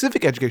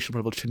specific educational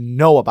privilege to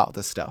know about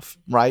this stuff,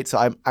 right? So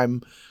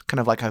I'm kind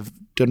of like, I've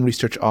done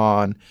research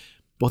on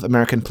both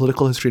American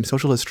political history and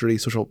social history,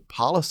 social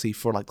policy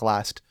for like the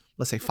last,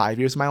 let's say, 5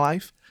 years of my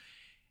life.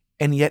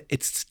 And yet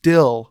it's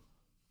still,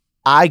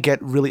 I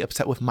get really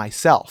upset with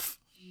myself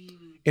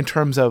in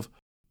terms of,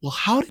 well,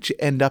 how did you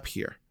end up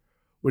here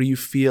where you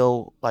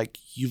feel like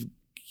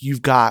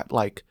you've got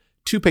like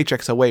 2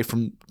 paychecks away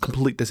from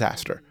complete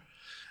disaster?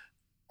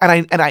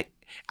 And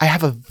I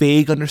have a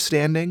vague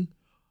understanding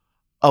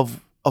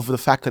of the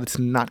fact that it's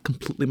not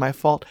completely my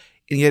fault,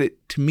 and yet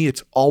to me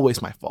it's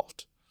always my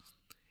fault.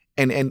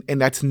 And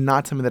that's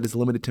not something that is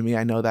limited to me.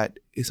 I know that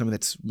is something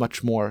that's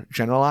much more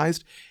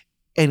generalized,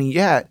 and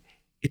yet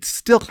it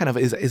still kind of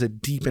is a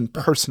deep and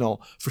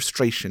personal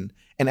frustration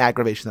and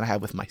aggravation that I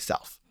have with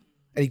myself.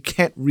 And you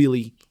can't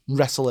really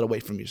wrestle it away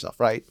from yourself,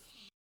 right?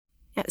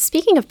 Yeah,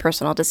 speaking of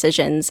personal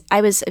decisions,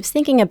 I was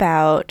thinking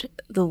about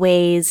the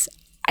ways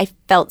I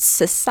felt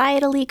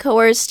societally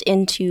coerced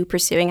into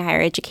pursuing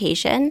higher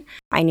education.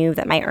 I knew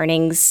that my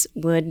earnings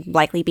would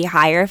likely be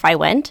higher if I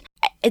went.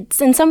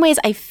 It's in some ways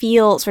I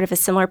feel sort of a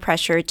similar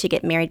pressure to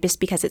get married just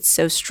because it's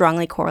so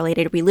strongly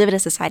correlated. We live in a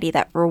society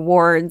that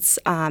rewards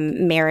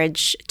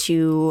marriage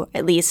to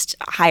at least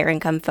higher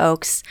income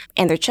folks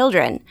and their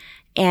children.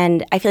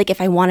 And I feel like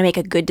if I want to make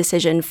a good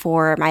decision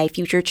for my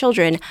future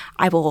children,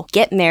 I will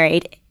get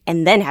married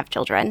and then have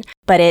children.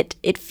 But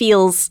it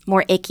feels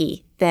more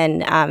icky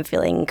than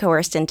feeling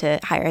coerced into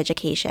higher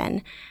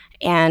education.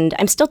 And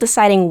I'm still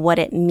deciding what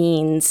it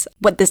means,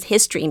 what this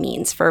history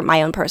means for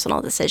my own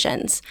personal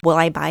decisions. Will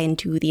I buy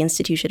into the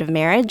institution of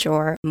marriage,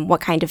 or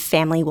what kind of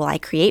family will I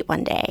create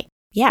one day?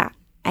 Yeah,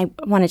 I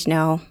wanted to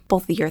know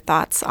both of your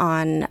thoughts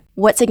on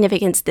what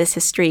significance this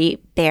history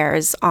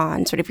bears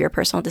on sort of your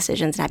personal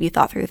decisions, and have you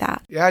thought through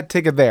that? Yeah, I'd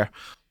take it there.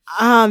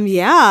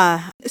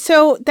 Yeah.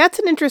 So that's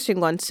an interesting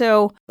one.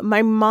 So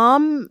my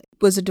mom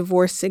was a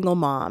divorced single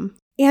mom.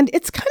 And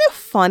it's kind of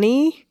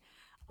funny.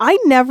 I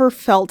never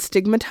felt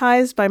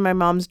stigmatized by my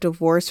mom's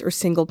divorce or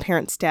single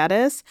parent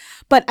status,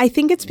 but I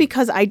think it's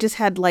because I just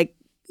had like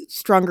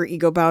stronger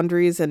ego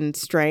boundaries and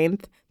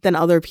strength than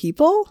other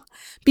people.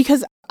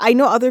 Because I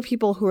know other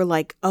people who are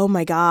like, oh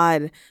my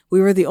God,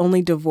 we were the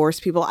only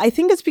divorced people. I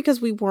think it's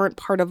because we weren't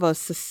part of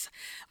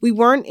we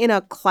weren't in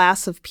a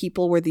class of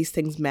people where these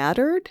things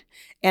mattered.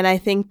 And I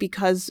think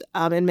because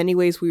in many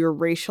ways we were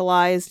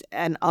racialized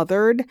and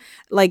othered,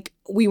 like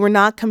we were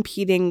not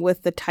competing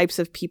with the types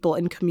of people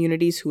in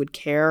communities who would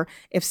care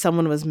if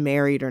someone was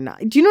married or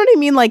not. Do you know what I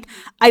mean? Like,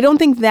 I don't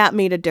think that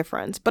made a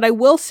difference. But I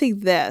will say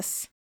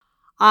this.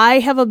 I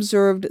have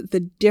observed the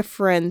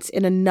difference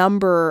in a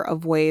number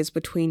of ways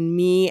between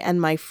me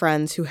and my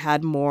friends who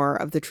had more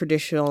of the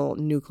traditional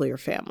nuclear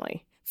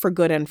family, for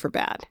good and for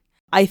bad.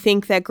 I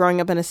think that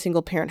growing up in a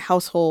single parent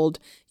household,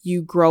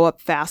 you grow up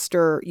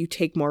faster, you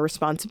take more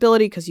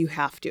responsibility because you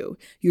have to.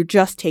 You're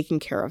just taking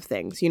care of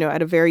things. You know,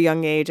 at a very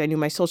young age, I knew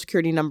my social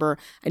security number.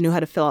 I knew how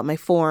to fill out my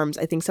forms.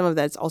 I think some of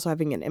that's also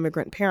having an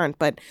immigrant parent.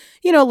 But,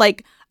 you know,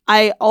 like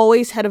I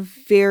always had a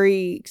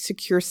very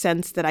secure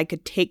sense that I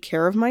could take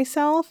care of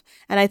myself.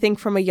 And I think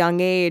from a young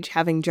age,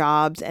 having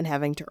jobs and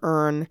having to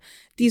earn,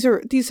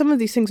 some of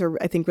these things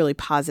are, I think, really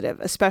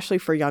positive, especially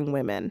for young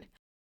women.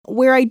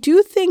 Where I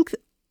do think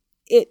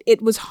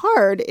it was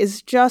hard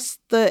is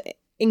just the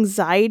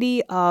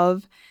anxiety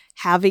of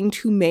having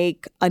to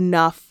make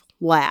enough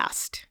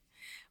last,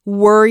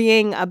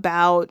 worrying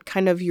about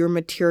kind of your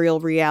material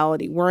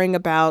reality, worrying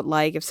about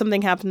like if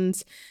something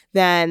happens,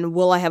 then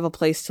will I have a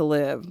place to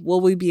live? Will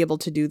we be able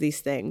to do these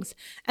things?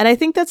 And I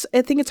think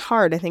it's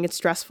hard. I think it's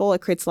stressful.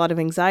 It creates a lot of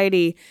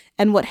anxiety.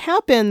 And what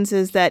happens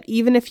is that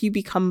even if you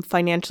become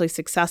financially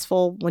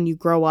successful when you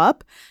grow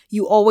up,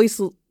 you always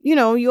live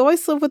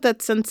with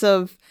that sense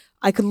of,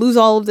 I could lose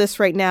all of this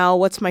right now.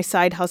 What's my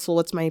side hustle?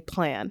 What's my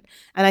plan?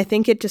 And I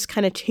think it just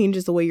kind of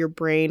changes the way your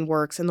brain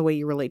works and the way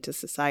you relate to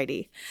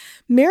society.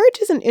 Marriage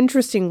is an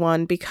interesting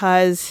one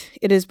because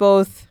it is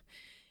both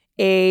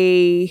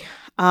it's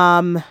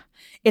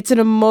an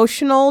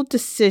emotional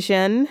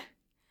decision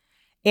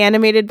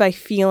animated by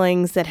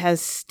feelings that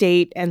has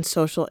state and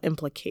social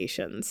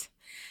implications.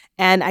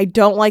 And I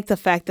don't like the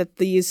fact that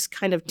these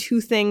kind of two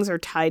things are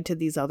tied to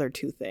these other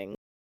two things.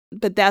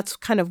 But that's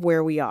kind of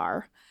where we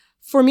are.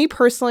 For me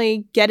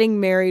personally,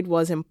 getting married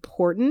was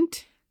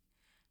important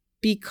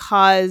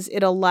because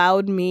it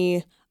allowed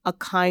me a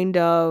kind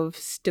of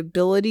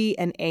stability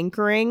and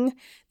anchoring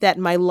that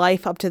my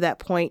life up to that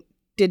point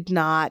did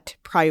not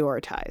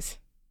prioritize.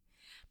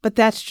 But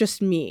that's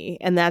just me,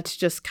 and that's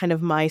just kind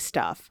of my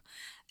stuff.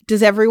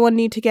 Does everyone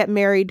need to get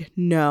married?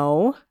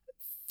 No.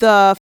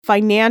 The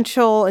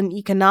financial and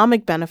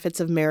economic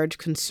benefits of marriage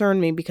concern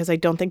me because I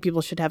don't think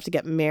people should have to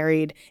get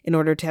married in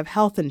order to have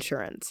health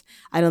insurance.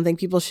 I don't think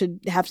people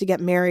should have to get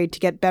married to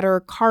get better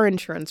car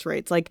insurance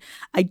rates. Like,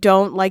 I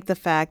don't like the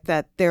fact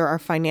that there are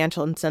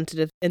financial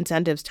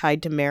incentives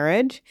tied to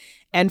marriage.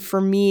 And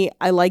for me,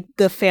 I like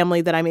the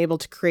family that I'm able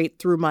to create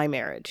through my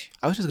marriage.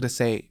 I was just going to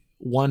say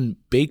one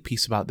big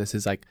piece about this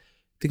is like,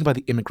 think about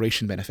the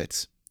immigration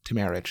benefits to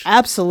marriage.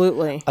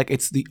 Absolutely. Like,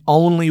 it's the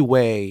only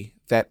way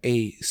that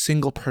a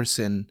single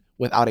person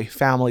without a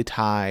family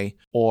tie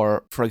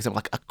or, for example,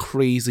 like a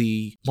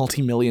crazy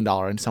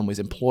multi-million-dollar in some ways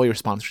employer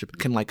sponsorship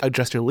can like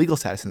adjust your legal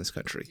status in this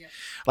country. Yeah.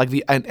 Like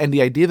the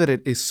idea that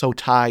it is so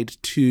tied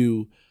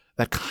to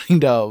that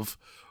kind of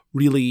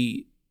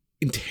really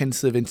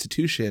intensive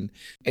institution.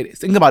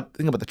 Think about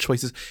the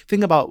choices.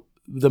 Think about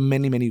the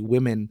many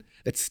women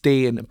that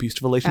stay in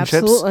abusive relationships.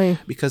 Absolutely.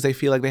 Because they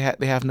feel like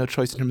they have no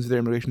choice in terms of their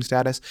immigration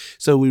status.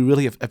 So we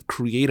really have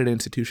created an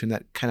institution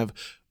that kind of,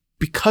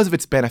 because of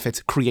its benefits,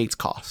 creates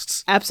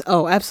costs.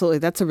 Absolutely.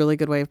 That's a really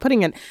good way of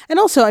putting it. And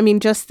also, I mean,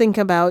 just think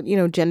about,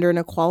 gender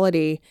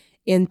inequality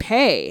in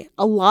pay.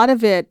 A lot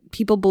of it,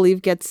 people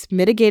believe, gets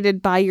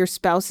mitigated by your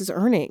spouse's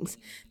earnings.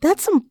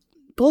 That's some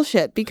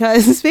bullshit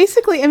because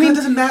basically, I mean, it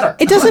doesn't matter.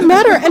 It doesn't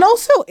matter. And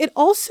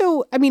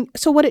also, I mean,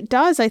 so what it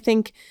does, I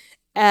think,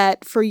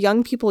 for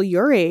young people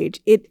your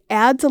age, it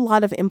adds a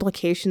lot of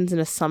implications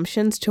and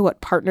assumptions to what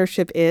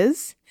partnership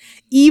is.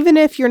 Even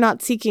if you're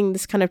not seeking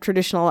this kind of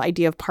traditional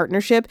idea of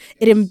partnership,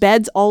 it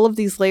embeds all of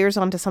these layers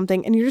onto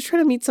something, and you're just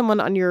trying to meet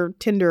someone on your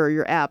Tinder or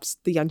your apps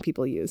the young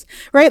people use,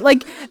 right?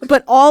 Like,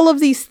 but all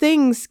of these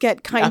things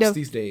get kind of...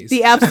 The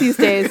apps these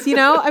days,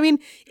 I mean,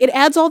 it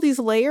adds all these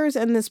layers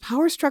and this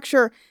power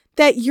structure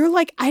that you're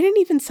like, I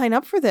didn't even sign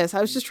up for this.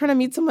 I was just trying to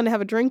meet someone to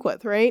have a drink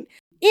with, right?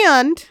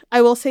 And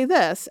I will say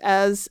this,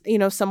 as,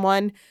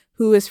 someone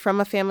who is from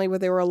a family where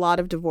there were a lot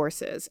of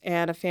divorces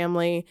and a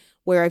family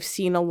where I've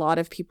seen a lot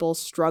of people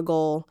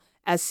struggle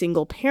as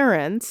single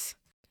parents,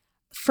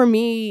 for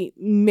me,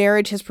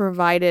 marriage has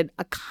provided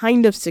a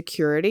kind of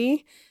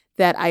security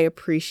that I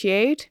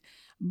appreciate,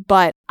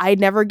 but I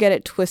never get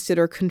it twisted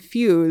or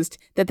confused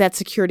that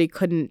security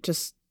couldn't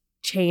just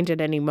change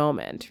at any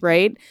moment,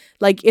 right?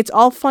 Like, it's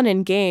all fun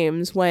and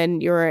games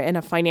when you're in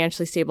a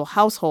financially stable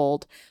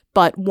household,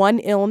 but one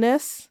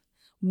illness,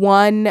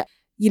 one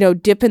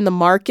dip in the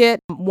market,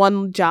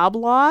 one job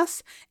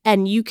loss,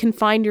 and you can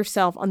find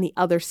yourself on the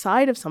other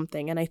side of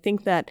something. And I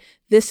think that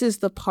this is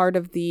the part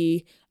of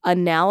the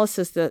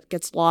analysis that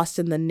gets lost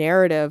in the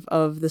narrative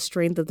of the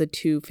strength of the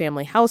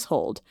two-family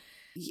household.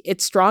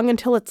 It's strong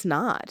until it's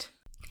not.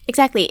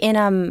 Exactly. And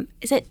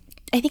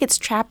I think it's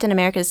Trapped in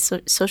America's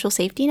Social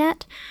Safety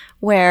Net,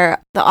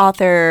 where the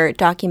author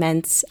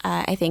documents,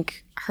 I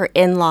think, her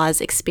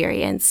in-laws'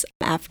 experience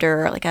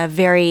after like a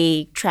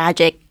very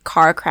tragic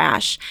car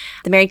crash.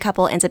 The married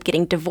couple ends up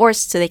getting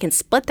divorced so they can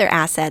split their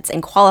assets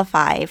and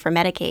qualify for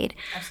Medicaid.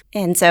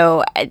 And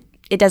so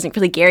it doesn't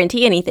really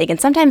guarantee anything. And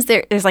sometimes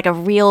there's like a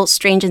real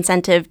strange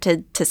incentive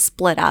to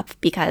split up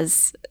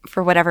because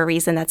for whatever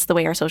reason, that's the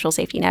way our social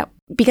safety net,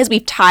 because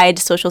we've tied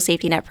social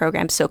safety net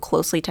programs so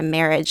closely to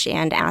marriage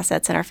and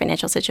assets and our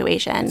financial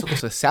situation. It's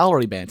almost a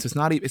salary band. So it's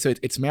not even, so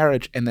it's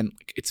marriage, and then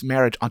it's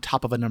marriage on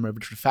top of a number of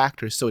different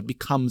factors. So it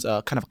becomes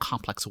a kind of a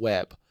complex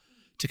web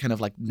to kind of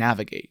like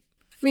navigate.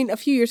 I mean, a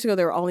few years ago,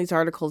 there were all these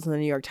articles in the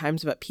New York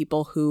Times about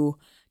people who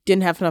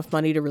didn't have enough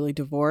money to really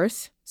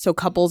divorce. So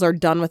couples are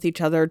done with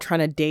each other, trying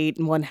to date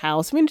in one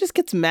house. I mean, it just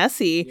gets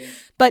messy. Yeah.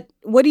 But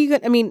what are you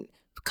going to, I mean,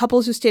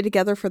 couples who stay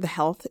together for the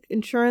health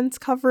insurance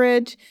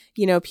coverage,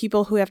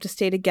 people who have to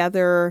stay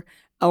together,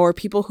 or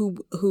people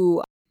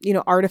who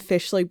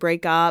artificially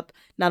break up,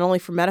 not only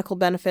for medical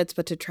benefits,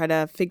 but to try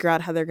to figure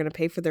out how they're going to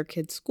pay for their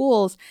kids'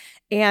 schools.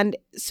 And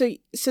so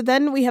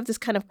then we have this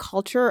kind of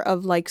culture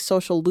of like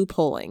social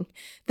loopholing,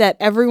 that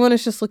everyone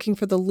is just looking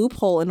for the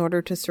loophole in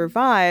order to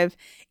survive,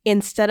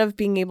 instead of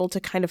being able to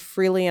kind of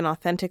freely and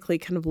authentically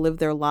kind of live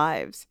their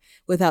lives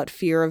without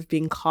fear of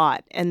being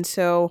caught. And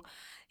so,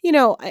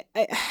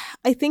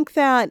 I think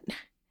that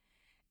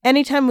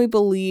anytime we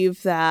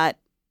believe that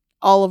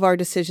all of our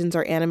decisions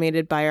are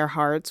animated by our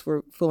hearts,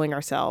 we're fooling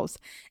ourselves.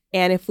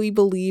 And if we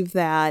believe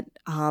that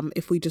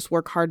if we just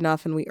work hard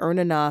enough and we earn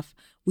enough,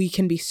 we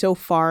can be so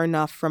far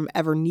enough from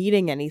ever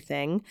needing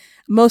anything,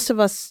 most of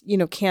us,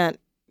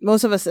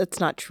 it's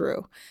not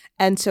true.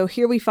 And so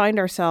here we find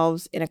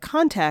ourselves in a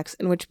context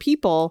in which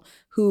people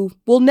who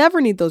will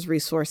never need those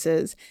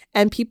resources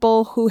and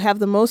people who have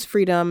the most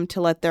freedom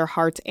to let their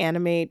hearts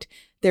animate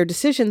their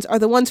decisions are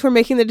the ones who are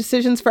making the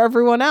decisions for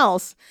everyone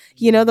else.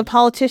 The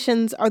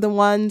politicians are the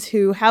ones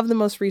who have the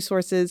most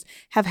resources,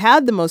 have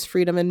had the most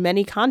freedom in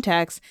many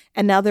contexts,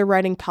 and now they're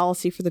writing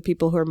policy for the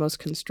people who are most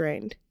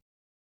constrained.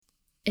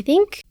 I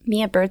think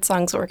Mia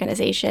Birdsong's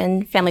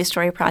organization, Family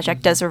Story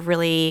Project, does a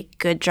really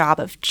good job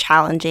of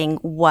challenging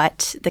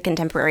what the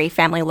contemporary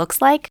family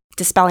looks like,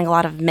 dispelling a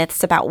lot of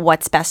myths about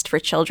what's best for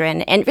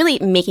children, and really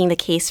making the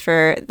case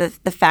for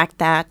the fact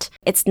that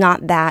it's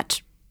not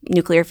that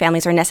nuclear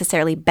families are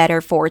necessarily better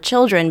for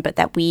children, but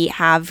that we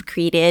have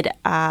created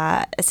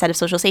a set of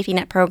social safety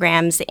net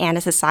programs and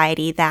a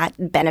society that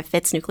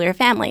benefits nuclear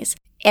families.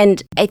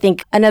 And I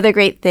think another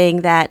great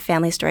thing that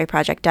Family Story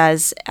Project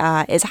does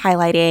is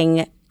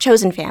highlighting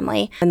chosen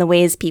family and the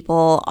ways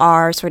people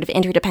are sort of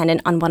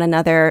interdependent on one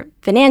another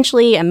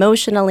financially,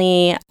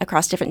 emotionally,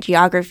 across different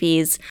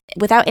geographies,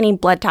 without any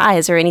blood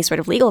ties or any sort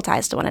of legal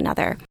ties to one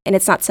another. And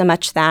it's not so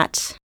much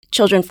that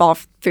children fall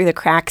through the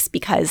cracks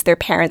because their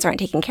parents aren't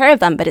taking care of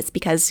them, but it's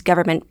because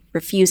government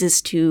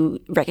refuses to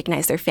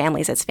recognize their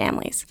families as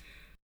families.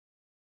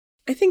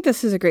 I think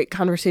this is a great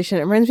conversation.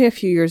 It reminds me a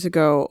few years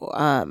ago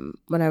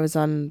when I was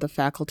on the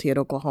faculty at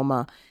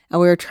Oklahoma, and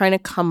we were trying to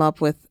come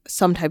up with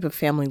some type of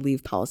family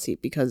leave policy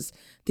because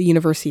the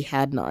university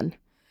had none.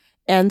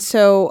 And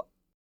so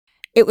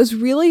it was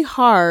really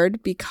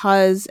hard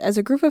because as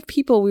a group of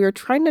people, we were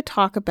trying to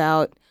talk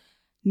about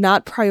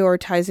not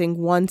prioritizing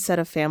one set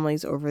of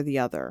families over the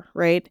other,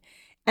 right?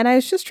 And I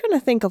was just trying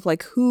to think of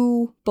like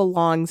who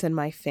belongs in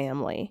my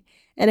family.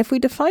 And if we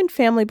define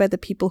family by the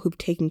people who've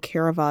taken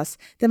care of us,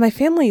 then my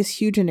family is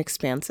huge and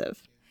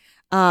expansive.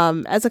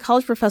 As a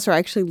college professor, I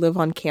actually live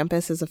on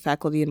campus as a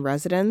faculty in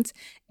residence,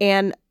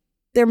 and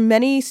there are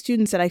many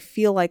students that I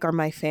feel like are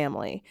my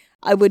family.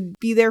 I would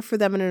be there for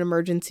them in an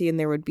emergency, and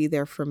they would be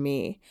there for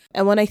me.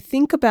 And when I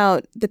think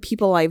about the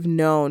people I've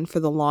known for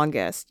the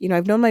longest,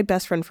 I've known my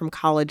best friend from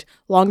college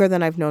longer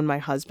than I've known my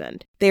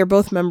husband. They are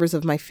both members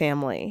of my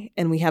family,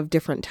 and we have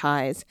different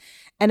ties.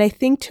 And I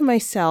think to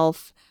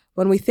myself,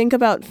 when we think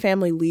about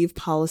family leave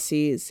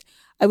policies,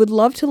 I would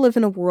love to live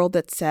in a world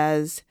that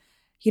says,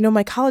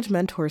 my college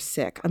mentor's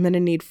sick. I'm going to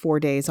need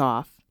 4 days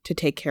off to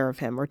take care of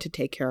him or to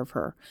take care of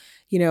her.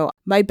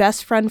 My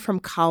best friend from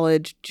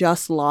college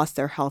just lost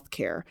their health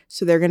care,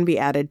 so they're going to be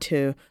added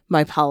to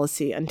my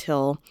policy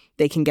until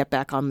they can get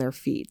back on their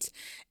feet.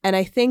 And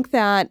I think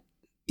that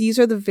these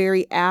are the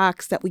very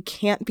acts that we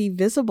can't be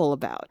visible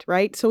about,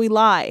 right? So we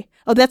lie.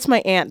 Oh, that's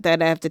my aunt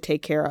that I have to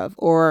take care of.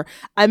 Or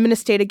I'm going to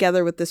stay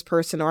together with this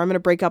person, or I'm going to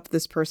break up with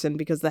this person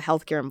because of the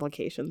healthcare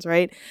implications,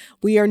 right?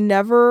 We are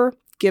never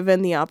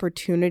given the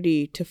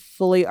opportunity to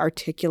fully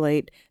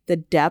articulate the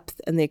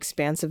depth and the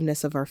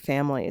expansiveness of our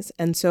families.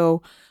 And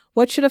so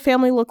what should a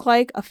family look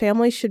like? A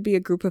family should be a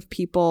group of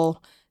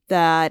people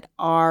that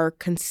are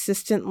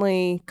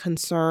consistently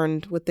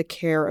concerned with the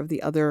care of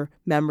the other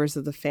members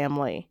of the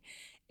family.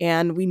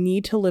 And we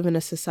need to live in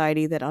a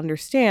society that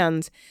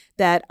understands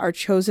that our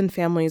chosen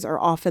families are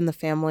often the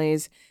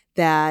families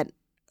that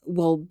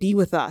will be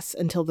with us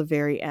until the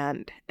very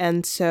end.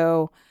 And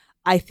so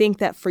I think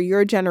that for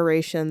your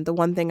generation, the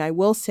one thing I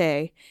will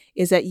say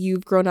is that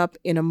you've grown up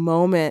in a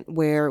moment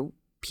where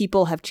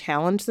people have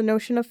challenged the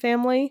notion of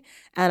family.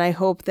 And I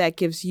hope that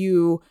gives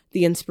you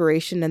the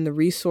inspiration and the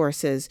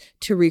resources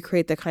to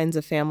recreate the kinds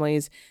of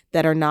families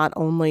that are not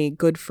only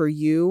good for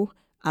you,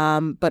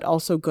 but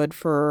also good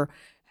for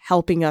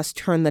helping us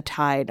turn the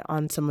tide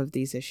on some of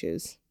these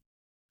issues.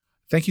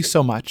 Thank you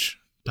so much,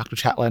 Dr.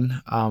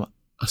 Chatelain,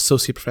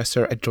 Associate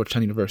Professor at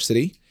Georgetown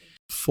University,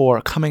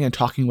 for coming and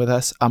talking with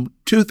us.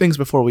 Two things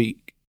before we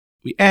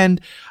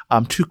end.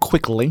 Two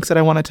quick links that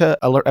I wanted to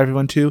alert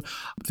everyone to.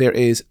 There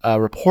is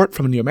a report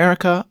from New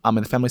America in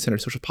the Family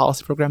Centered Social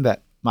Policy Program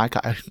that,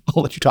 Micah,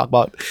 I'll let you talk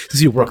about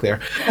since you work there.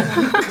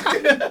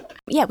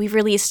 Yeah, we've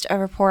released a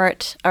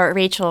report, or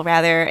Rachel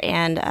rather,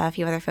 and a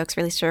few other folks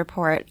released a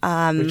report.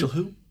 Rachel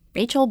who?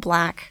 Rachel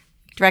Black,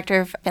 Director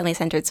of Family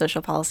Centered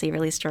Social Policy,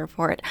 released a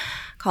report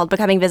called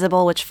Becoming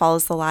Visible, which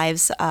follows the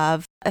lives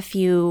of a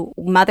few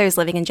mothers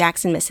living in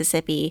Jackson,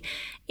 Mississippi,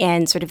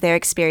 and sort of their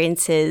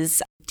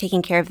experiences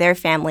taking care of their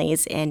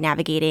families and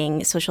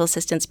navigating social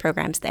assistance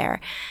programs there.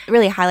 It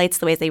really highlights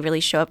the ways they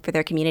really show up for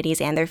their communities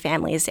and their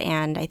families,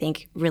 and I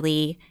think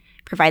really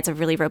provides a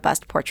really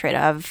robust portrait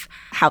of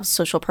how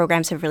social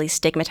programs have really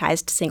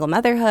stigmatized single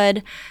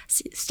motherhood,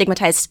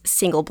 stigmatized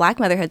single Black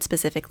motherhood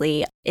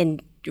specifically,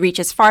 and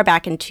reaches far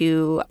back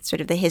into sort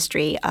of the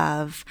history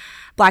of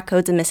Black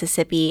codes in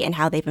Mississippi and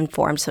how they've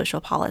informed social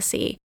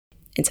policy.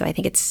 And so I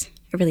think it's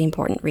a really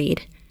important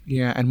read.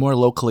 Yeah, and more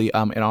locally,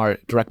 in our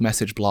direct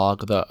message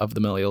blog of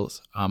the Millennials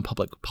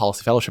Public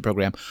Policy Fellowship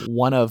Program,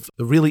 one of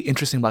the really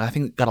interesting blogs, I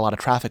think got a lot of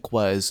traffic,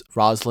 was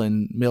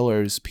Rosalind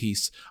Miller's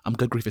piece,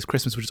 Good Grief is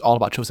Christmas, which is all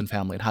about chosen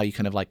family and how you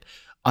kind of like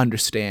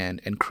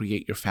understand and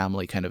create your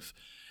family kind of,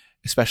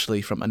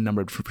 especially from a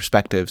number of different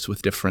perspectives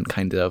with different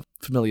kind of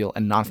familial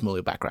and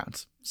non-familial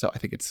backgrounds. So I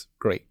think it's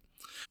great.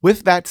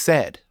 With that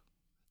said,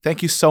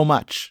 thank you so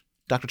much,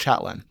 Dr.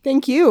 Chatelain.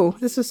 Thank you.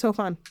 This was so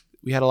fun.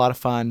 We had a lot of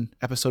fun.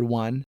 Episode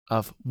 1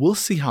 of we'll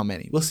see how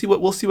many. We'll see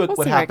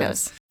what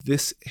happens.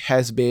 This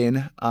has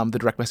been the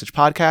Direct Message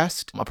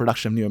Podcast, a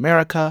production of New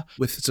America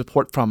with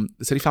support from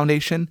the City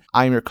Foundation.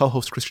 I am your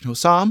co-host, Christian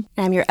Hussam.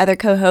 I'm your other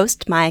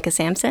co-host, Micah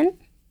Sampson.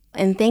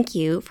 And thank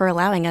you for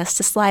allowing us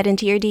to slide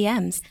into your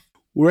DMs.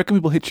 Where can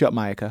people hit you up,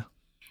 Micah?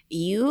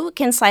 You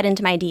can slide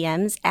into my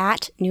DMs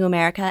at New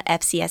America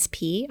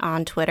FCSP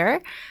on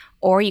Twitter,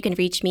 or you can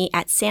reach me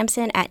at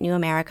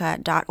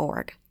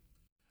samson@newamerica.org.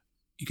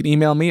 You can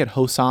email me at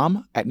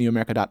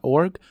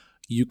hosam@newamerica.org.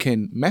 You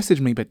can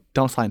message me, but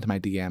don't slide into my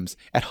DMs,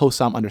 at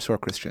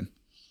hosam_Christian.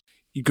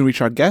 You can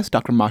reach our guest,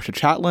 Dr. Marcia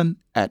Chatelain,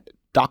 at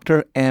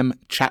Dr. M.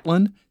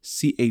 Chatelain,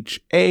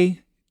 CHATELAIN,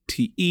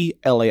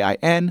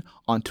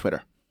 on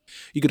Twitter.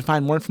 You can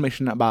find more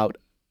information about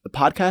the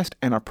podcast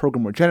and our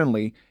program more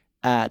generally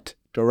at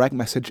Direct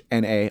Message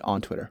NA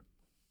on Twitter.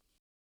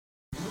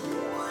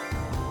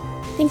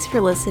 Thanks for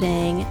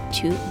listening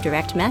to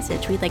Direct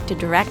Message. We'd like to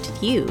direct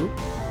you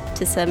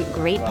to some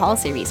great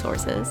policy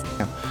resources.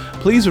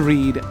 Please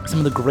read some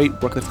of the great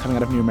work that's coming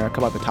out of New America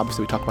about the topics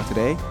that we talked about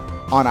today.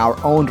 On our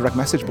own Direct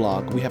Message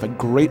blog, we have a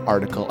great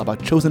article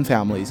about chosen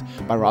families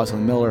by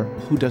Rosalind Miller,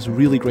 who does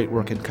really great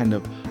work in kind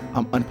of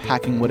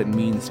unpacking what it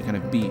means to kind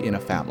of be in a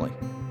family.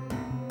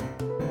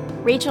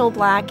 Rachel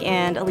Black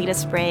and Alita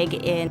Sprague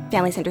in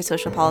Family Centered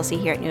Social Policy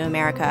here at New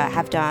America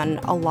have done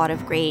a lot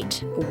of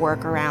great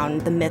work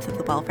around the myth of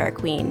the welfare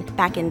queen.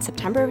 Back in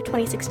September of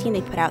 2016,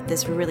 they put out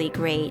this really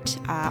great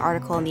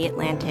article in The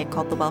Atlantic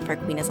called The Welfare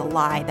Queen is a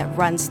Lie that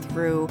runs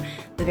through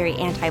the very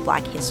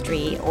anti-Black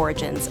history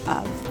origins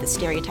of the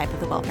stereotype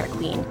of the welfare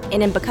queen.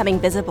 And in Becoming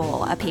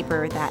Visible, a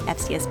paper that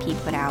FCSP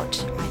put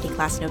out, I think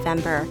last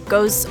November,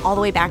 goes all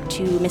the way back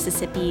to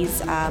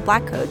Mississippi's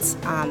Black codes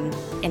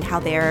and how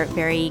they're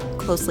very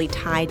closely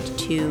tied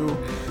to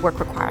work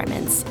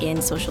requirements in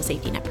social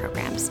safety net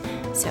programs.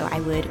 So I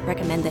would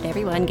recommend that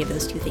everyone give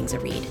those two things a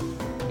read.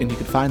 And you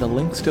can find the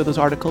links to those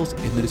articles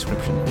in the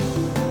description.